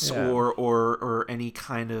 influence yeah. or any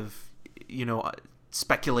kind of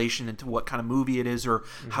speculation into what kind of movie it is or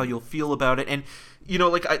how you'll feel about it. And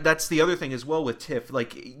that's the other thing as well with TIFF.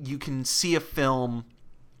 Like, you can see a film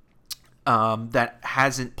that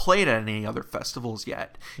hasn't played at any other festivals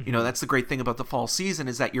yet. That's the great thing about the fall season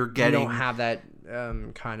is that you're getting. You don't have that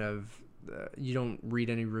kind of. You don't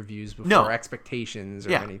read any reviews before No. expectations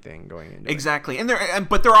or Yeah. anything going into it. Exactly,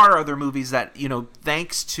 but there are other movies that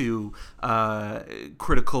thanks to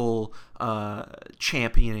critical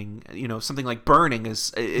championing, something like Burning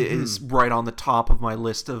is right on the top of my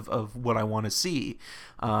list of what I want to see.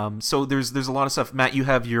 So there's a lot of stuff. Matt, you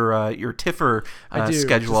have your TIFFer I do,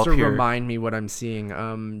 schedule just up to here. remind me what I'm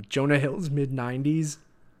seeing. Jonah Hill's mid-90s.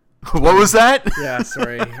 What was that? Yeah,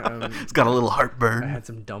 sorry. It's got a little I heartburn. had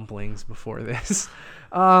some dumplings before this.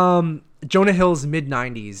 Jonah Hill's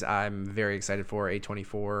mid-90s. I'm very excited for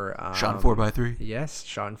A24. Shot in 4x3. Yes,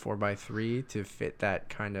 shot in 4x3 to fit that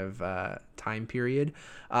kind of time period.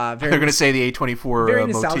 They're going to say the A24 very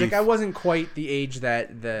nostalgic. motif. I wasn't quite the age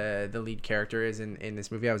that the lead character is in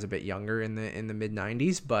this movie. I was a bit younger in the mid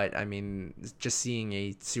 90s, but I mean, just seeing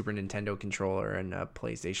a Super Nintendo controller and a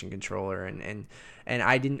PlayStation controller and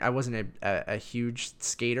I wasn't a huge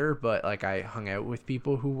skater, but like I hung out with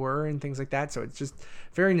people who were and things like that. So it's just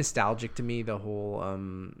very nostalgic to me, the whole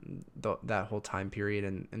that whole time period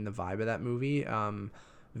and the vibe of that movie.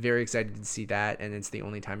 Very excited to see that, and it's the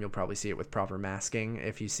only time you'll probably see it with proper masking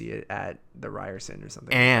if you see it at the Ryerson or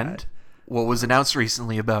something. And like what was announced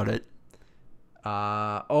recently about it?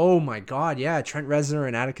 that. Oh my God, yeah, Trent Reznor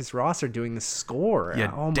and Atticus Ross are doing the score.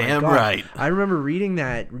 Yeah, oh my damn God. right. I remember reading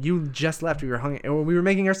that. You just left. We were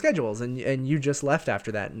making our schedules, and you just left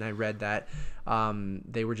after that, and I read that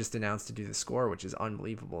they were just announced to do the score, which is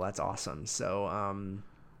unbelievable. That's awesome. So I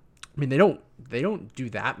mean, they don't do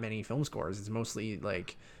that many film scores. It's mostly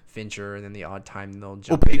like Fincher, and then the odd time they'll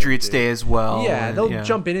jump in Patriots and do- Day as well. Yeah, they'll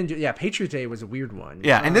jump in and do. Yeah, Patriots Day was a weird one.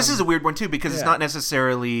 Yeah, and this is a weird one too because it's yeah. not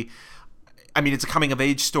necessarily. I mean, it's a coming of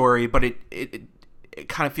age story, but it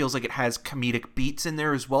kind of feels like it has comedic beats in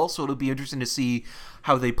there as well. So it'll be interesting to see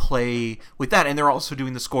how they play with that. And they're also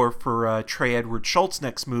doing the score for Trey Edward Schultz's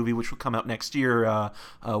next movie, which will come out next year,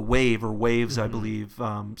 Wave or Waves, I believe.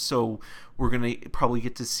 So we're going to probably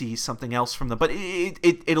get to see something else from them. But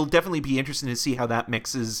it'll definitely be interesting to see how that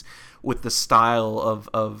mixes with the style of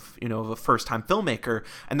a first-time filmmaker.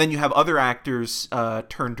 And then you have other actors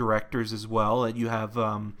turned directors as well. And you have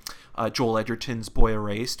Joel Edgerton's Boy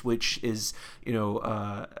Erased, which is,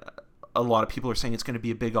 a lot of people are saying it's going to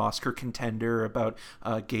be a big Oscar contender about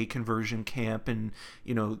gay conversion camp and,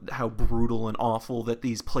 how brutal and awful that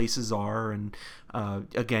these places are. And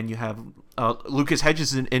again, you have Lucas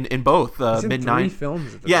Hedges in both. He's in 3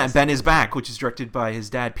 films. And Ben is Back, which is directed by his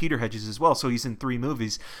dad, Peter Hedges, as well. So he's in 3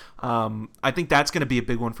 movies. I think that's going to be a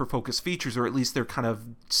big one for Focus Features, or at least they're kind of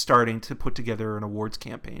starting to put together an awards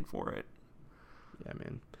campaign for it. Yeah,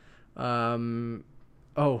 man.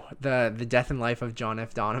 The Death and Life of John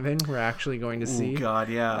F. Donovan we're actually going to see. Oh, God,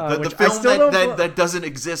 yeah. The film that doesn't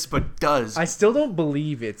exist but does. I still don't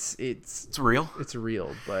believe it's real? It's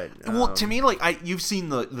real, but... well, to me, you've seen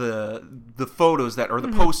the photos that, or the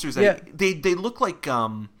posters that, they look like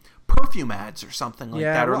perfume ads or something like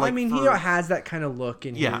that. Or he has that kind of look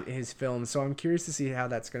in his films, so I'm curious to see how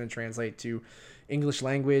that's going to translate to English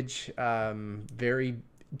language. Very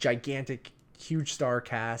gigantic, huge star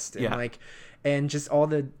cast, and and just all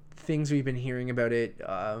the things we've been hearing about it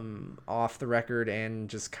off the record, and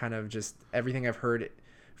just kind of just everything I've heard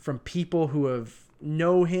from people who have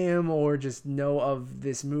know him or just know of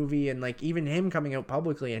this movie, and even him coming out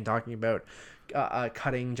publicly and talking about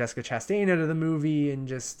cutting Jessica Chastain out of the movie, and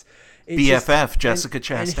just BFF Jessica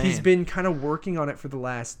Chastain. And he's been kind of working on it for the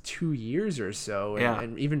last 2 years or so,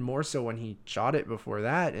 and even more so when he shot it before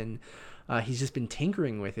that, and he's just been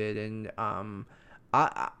tinkering with it, and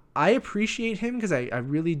I appreciate him because I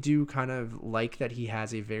really do kind of like that he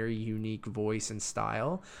has a very unique voice and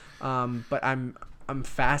style, but I'm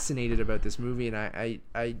fascinated about this movie, and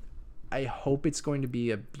I hope it's going to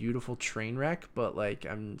be a beautiful train wreck, but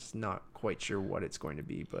I'm just not quite sure what it's going to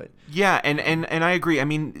be. But and I agree. I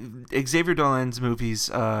mean, Xavier Dolan's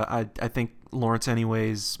movies, I think Lawrence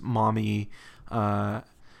Anyways, Mommy, I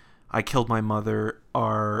Killed My Mother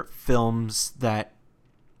are films that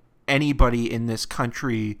anybody in this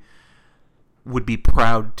country would be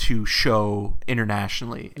proud to show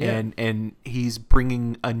internationally. And he's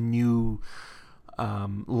bringing a new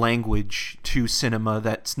language to cinema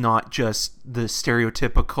that's not just the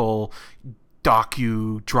stereotypical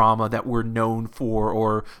docudrama that we're known for,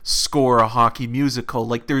 or score a hockey musical.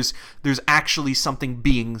 There's actually something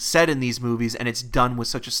being said in these movies, and it's done with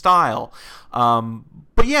such a style.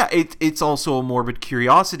 But it's also a morbid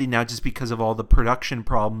curiosity now, just because of all the production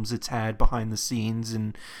problems it's had behind the scenes,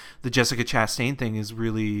 and the Jessica Chastain thing is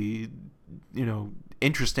really,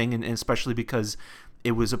 interesting, and especially because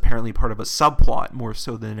it was apparently part of a subplot more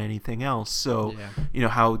so than anything else. So,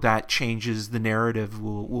 how that changes the narrative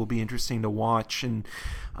will be interesting to watch. And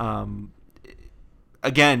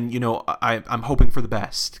again, I'm hoping for the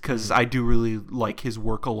best, because I do really like his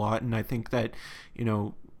work a lot, and I think that,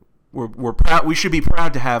 we're proud. We should be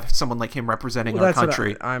proud to have someone like him representing our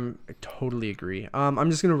country. I totally agree. I'm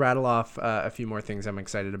just gonna rattle off a few more things I'm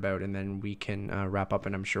excited about, and then we can wrap up.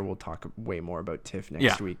 And I'm sure we'll talk way more about TIFF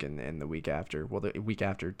next week and the week after. Well, the week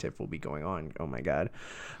after TIFF will be going on. Oh my God.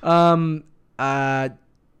 I'm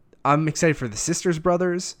excited for the Sisters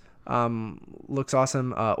Brothers. Looks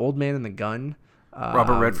awesome. Old Man and the Gun.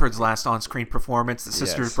 Robert Redford's last on-screen performance, The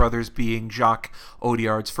Sisters Brothers being Jacques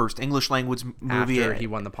Audiard's first English language movie. After he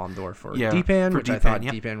won the Palme d'Or for Deepan, which I thought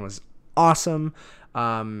Deepan was awesome.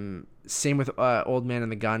 Same with Old Man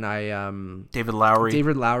and the Gun. David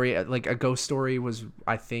Lowery, A Ghost Story was,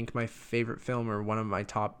 I think, my favorite film, or one of my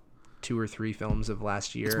top 2 or 3 films of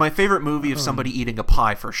last year. It's my favorite movie of somebody eating a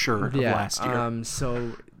pie, for sure, of last year.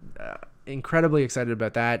 Incredibly excited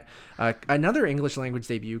about that. Another English language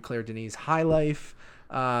debut, Claire Denis' High Life.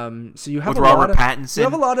 So you have with Robert Pattinson. You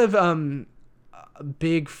have a lot of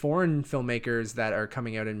big foreign filmmakers that are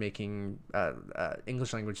coming out and making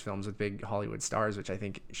English language films with big Hollywood stars, which I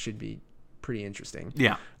think should be pretty interesting.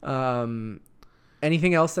 Yeah.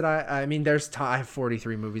 Anything else that I mean, I have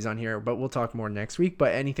 43 movies on here, but we'll talk more next week.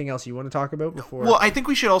 But anything else you want to talk about before? Well, I think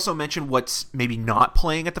we should also mention what's maybe not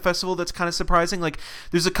playing at the festival that's kind of surprising.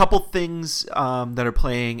 There's a couple things that are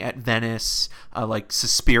playing at Venice, like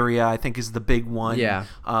Suspiria, I think, is the big one. Yeah.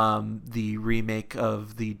 The remake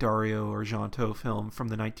of the Dario Argento film from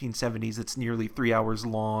the 1970s that's nearly 3 hours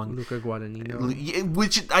long. Luca Guadagnino.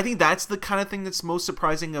 Which I think that's the kind of thing that's most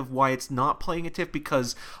surprising of why it's not playing at TIFF,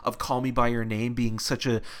 because of Call Me By Your Name being being such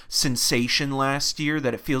a sensation last year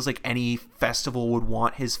that it feels like any festival would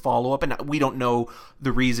want his follow-up. And we don't know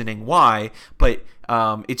the reasoning why, but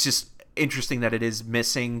it's just interesting that it is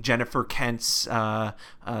missing. Jennifer Kent's The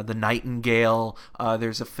Nightingale.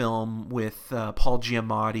 There's a film with Paul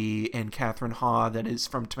Giamatti and Catherine Ha that is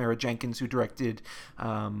from Tamara Jenkins, who directed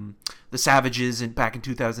The Savages back in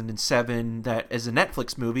 2007. That is a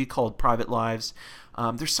Netflix movie called Private Lives.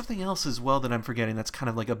 There's something else as well that I'm forgetting that's kind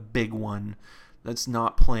of like a big one that's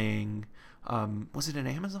not playing. Was it an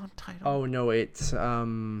Amazon title? Oh, no, it's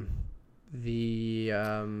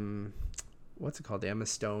what's it called? The Emma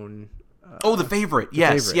Stone. The Favorite.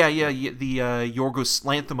 Yes. Favorite. Yeah. The Yorgos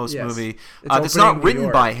Lanthimos movie. It's That's not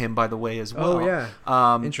written by him, by the way, as well. Oh, yeah.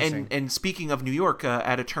 Interesting. And speaking of New York,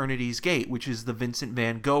 At Eternity's Gate, which is the Vincent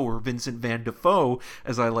Van Gogh, or Vincent Van Dafoe,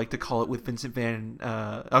 as I like to call it, with Vincent Van...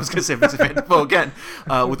 I was going to say Vincent Van Dafoe again,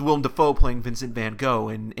 with Willem Dafoe playing Vincent Van Gogh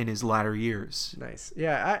in his latter years. Nice.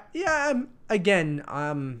 Yeah. Again,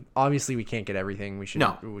 obviously we can't get everything. We should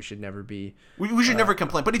never be. We should never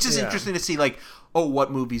complain. But it's just interesting to see, like,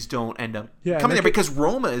 what movies don't end up coming there, because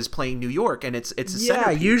Roma is playing New York, and it's a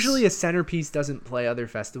centerpiece. Usually a centerpiece doesn't play other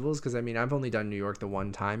festivals, because I mean I've only done New York the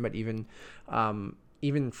one time, but even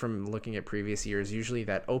from looking at previous years, usually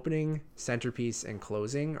that opening, centerpiece, and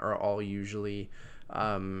closing are all usually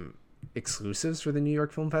exclusives for the New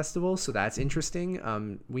York Film Festival, so that's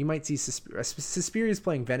interesting. We might see Suspiria's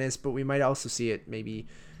playing Venice, but we might also see it maybe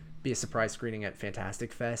be a surprise screening at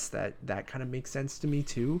Fantastic Fest. That kind of makes sense to me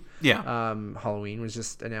too. Yeah. Halloween was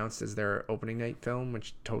just announced as their opening night film,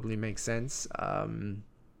 which totally makes sense. I don't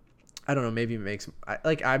know, maybe it makes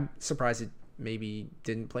I'm surprised it maybe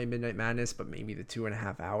didn't play Midnight Madness, but maybe the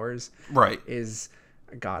 2.5 hours is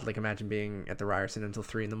God, like imagine being at the Ryerson until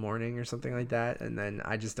 3 a.m. or something like that. And then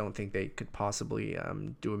I just don't think they could possibly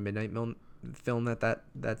do a midnight film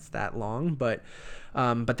that's that long. But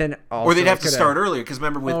then also, or they'd have to start earlier, because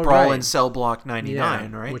remember with Brawl in Cell Block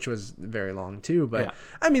 99, right? Which was very long too. But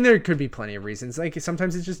I mean, there could be plenty of reasons. Like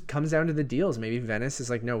sometimes it just comes down to the deals. Maybe Venice is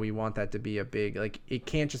like, no, we want that to be a big, like it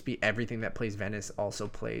can't just be everything that plays Venice also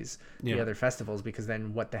plays the other festivals, because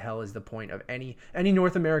then what the hell is the point of any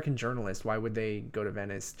North American journalist? Why would they go to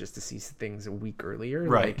Venice just to see things a week earlier?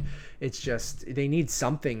 Right. Like it's just, they need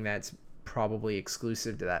something that's probably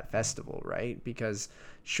exclusive to that festival, right? Because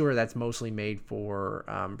sure, that's mostly made for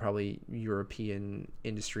probably European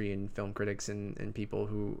industry and film critics and people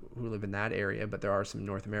who live in that area, but there are some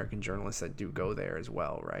North American journalists that do go there as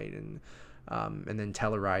well, right? And then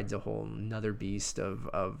Telluride's a whole another beast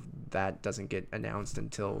of that doesn't get announced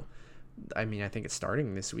until, I mean, I think it's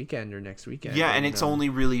starting this weekend or next weekend. Yeah, and it's only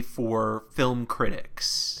really for film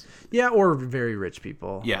critics. Yeah, or very rich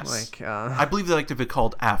people. Yes. Like, I believe they like to be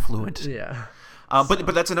called affluent. Yeah.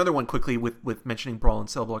 But that's another one quickly with mentioning Brawl in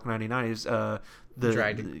Cell Block 99 is the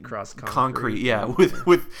Dragged Across Concrete. Yeah,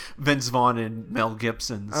 with Vince Vaughn and Mel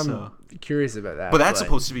Gibson. I'm curious about that. But that's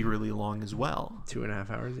supposed to be really long as well. 2.5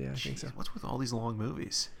 hours, yeah, I think so. What's with all these long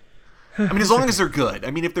movies? I mean, as long as they're good.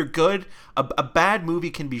 I mean, if they're good, a bad movie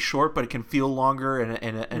can be short, but it can feel longer.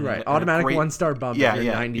 And right, automatic 1-star bump every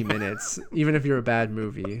 90 minutes, even if you're a bad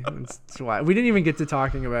movie. That's why we didn't even get to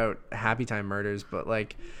talking about Happy Time Murders, but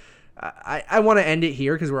like, I want to end it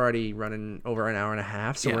here because we're already running over an hour and a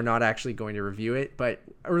half, so we're not actually going to review it.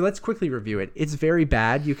 Or let's quickly review it. It's very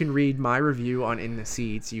bad. You can read my review on In the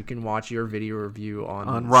Seats. You can watch your video review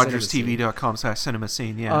on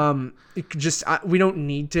RogersTV.com/CinemaScene. Yeah. We don't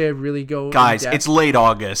need to really go. Guys, it's late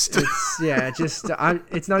August.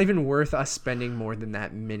 It's not even worth us spending more than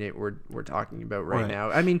that minute we're talking about right now.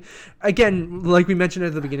 I mean, again, like we mentioned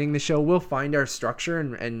at the beginning of the show, we'll find our structure,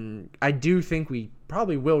 and I do think we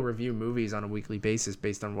probably will review movies on a weekly basis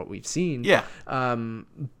based on what we've seen. Yeah.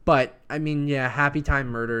 But I mean, Happy Time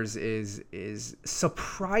Murders is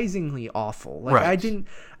surprisingly awful. Like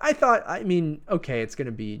I thought, I mean, okay, it's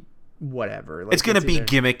gonna be whatever. Like, it's gonna be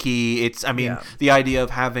gimmicky. The idea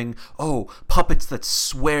of having puppets that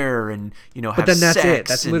swear and have but then that's sex it.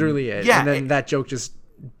 That's literally it. Yeah. And then that joke just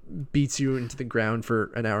beats you into the ground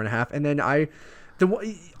for an hour and a half. And then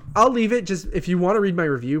I'll leave it. Just if you want to read my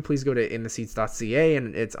review, please go to intheseats.ca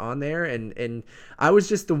and it's on there. And I was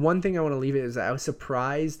just, the one thing I want to leave it is I was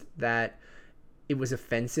surprised that it was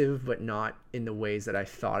offensive, but not in the ways that I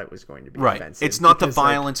thought it was going to be offensive. It's not the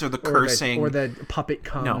violence or the cursing or the puppet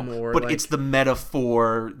cum. But it's the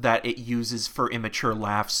metaphor that it uses for immature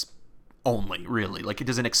laughs only, really. Like, it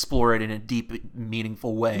doesn't explore it in a deep,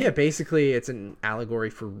 meaningful way. Yeah, basically it's an allegory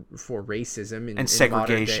for racism and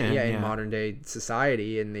segregation. In modern day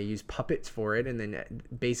society, and they use puppets for it. And then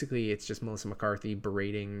basically it's just Melissa McCarthy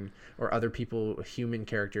berating, or other people, human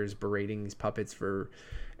characters berating these puppets for.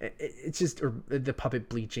 It's just, or the puppet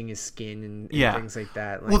bleaching his skin and things like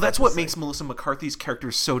that. Well, that's what makes Melissa McCarthy's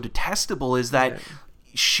character so detestable, is that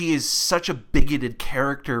she is such a bigoted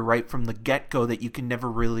character right from the get-go that you can never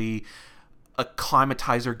really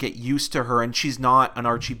acclimatize or get used to her. And she's not an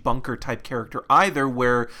Archie Bunker type character either,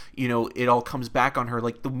 where, you know, it all comes back on her.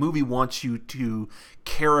 Like, the movie wants you to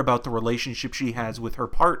care about the relationship she has with her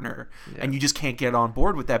partner, and you just can't get on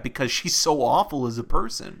board with that because she's so awful as a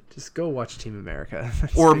person. Just go watch Team America.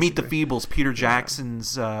 Or Meet the Feebles, Peter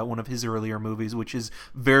Jackson's one of his earlier movies, which is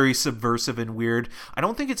very subversive and weird. I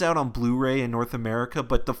don't think it's out on Blu-ray in North America,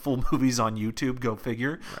 but the full movie's on YouTube. Go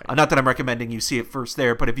figure. Right. Not that I'm recommending you see it first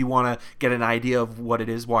there, but if you want to get an idea of what it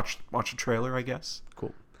is, watch a trailer, I guess.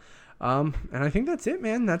 Cool. And I think that's it,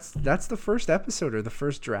 man. That's the first episode, or the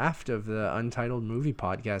first draft of the Untitled Movie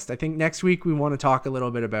Podcast. I think next week we want to talk a little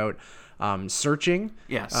bit about Searching.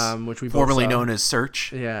 Yes. Which we formerly known as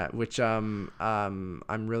Search. Yeah, which I'm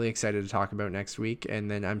really excited to talk about next week, and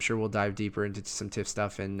then I'm sure we'll dive deeper into some TIFF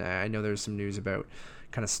stuff. And I know there's some news about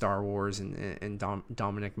kind of Star Wars and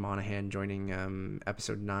Dominic Monaghan joining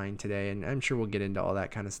episode 9 today, and I'm sure we'll get into all that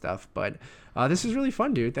kind of stuff. But this is really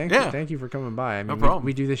fun, dude. Thank you for coming by. I mean, no problem.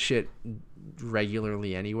 We do this shit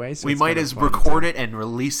regularly anyway, so we might as record it and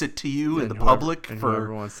release it to you and the public for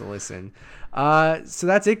whoever wants to listen. So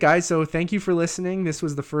that's it, guys. So thank you for listening. This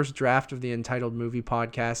was the first draft of the Untitled Movie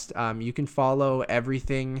Podcast. You can follow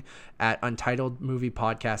everything at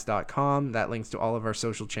untitledmoviepodcast.com. That links to all of our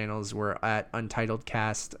social channels. We're at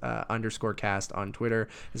UntitledCast _cast on Twitter,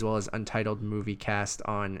 as well as Untitled Movie Cast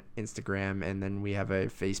on Instagram. And then we have a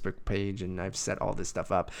Facebook page, and I've set all this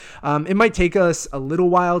stuff up. It might take us a little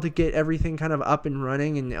while to get everything kind of up and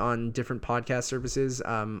running and on different podcast services.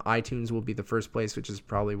 iTunes will be the first place, which is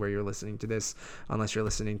probably where you're listening to this, unless you're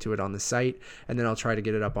listening to it on the site. And then I'll try to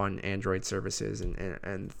get it up on Android services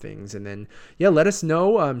and things. And then, let us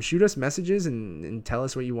know. Shoot us messages and tell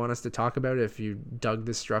us what you want us to talk about, if you dug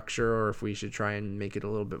the structure, or if we should try and make it a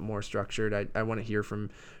little bit more structured. I want to hear from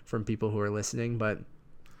people who are listening, but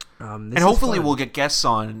and hopefully we'll get guests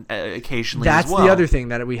on occasionally as well. That's the other thing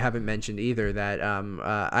that we haven't mentioned either, that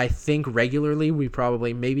I think regularly, we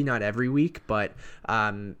probably, maybe not every week, but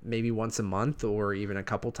maybe once a month or even a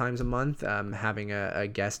couple times a month, having a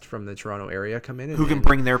guest from the Toronto area come in who can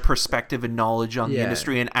bring their perspective and knowledge on the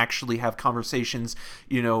industry and actually have conversations,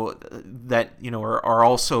 that are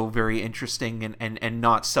also very interesting and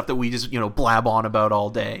not stuff that we just blab on about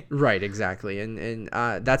all day. Right, exactly, and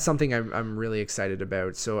that's something I'm really excited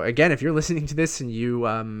about. So again, if you're listening to this and you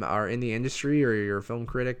are in the industry, or you're a film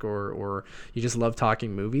critic, or you just love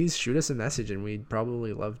talking movies, shoot us a message, and we'd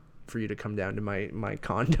probably love for you to come down to my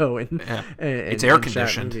condo and it's air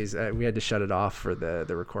conditioned. We had to shut it off for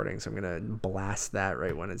the recording, so I'm gonna blast that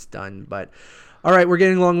right when it's done. But all right, we're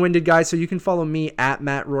getting long-winded, guys, so you can follow me at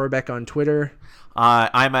Matt Rohrbeck on Twitter.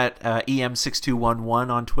 I'm at EM6211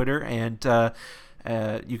 on Twitter, and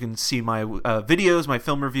you can see my videos, my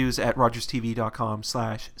film reviews at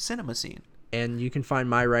rogerstv.com/cinemascene. And you can find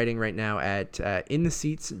my writing right now at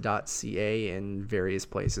intheseats.ca and various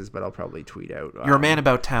places, but I'll probably tweet out. You're a man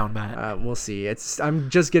about town, Matt. We'll see. I'm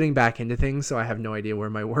just getting back into things, so I have no idea where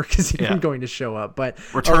my work is even going to show up. But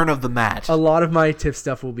Return of the Matt. A lot of my TIFF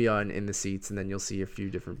stuff will be on In the Seats, and then you'll see a few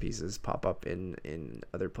different pieces pop up in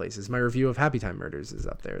other places. My review of Happy Time Murders is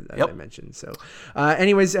up there, that I mentioned. So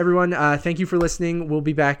anyways, everyone, thank you for listeing. We'll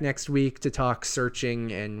be back next week to talk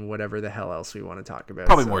Searching and whatever the hell else we want to talk about.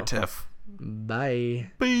 Probably more TIFF.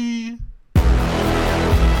 Bye. Bye.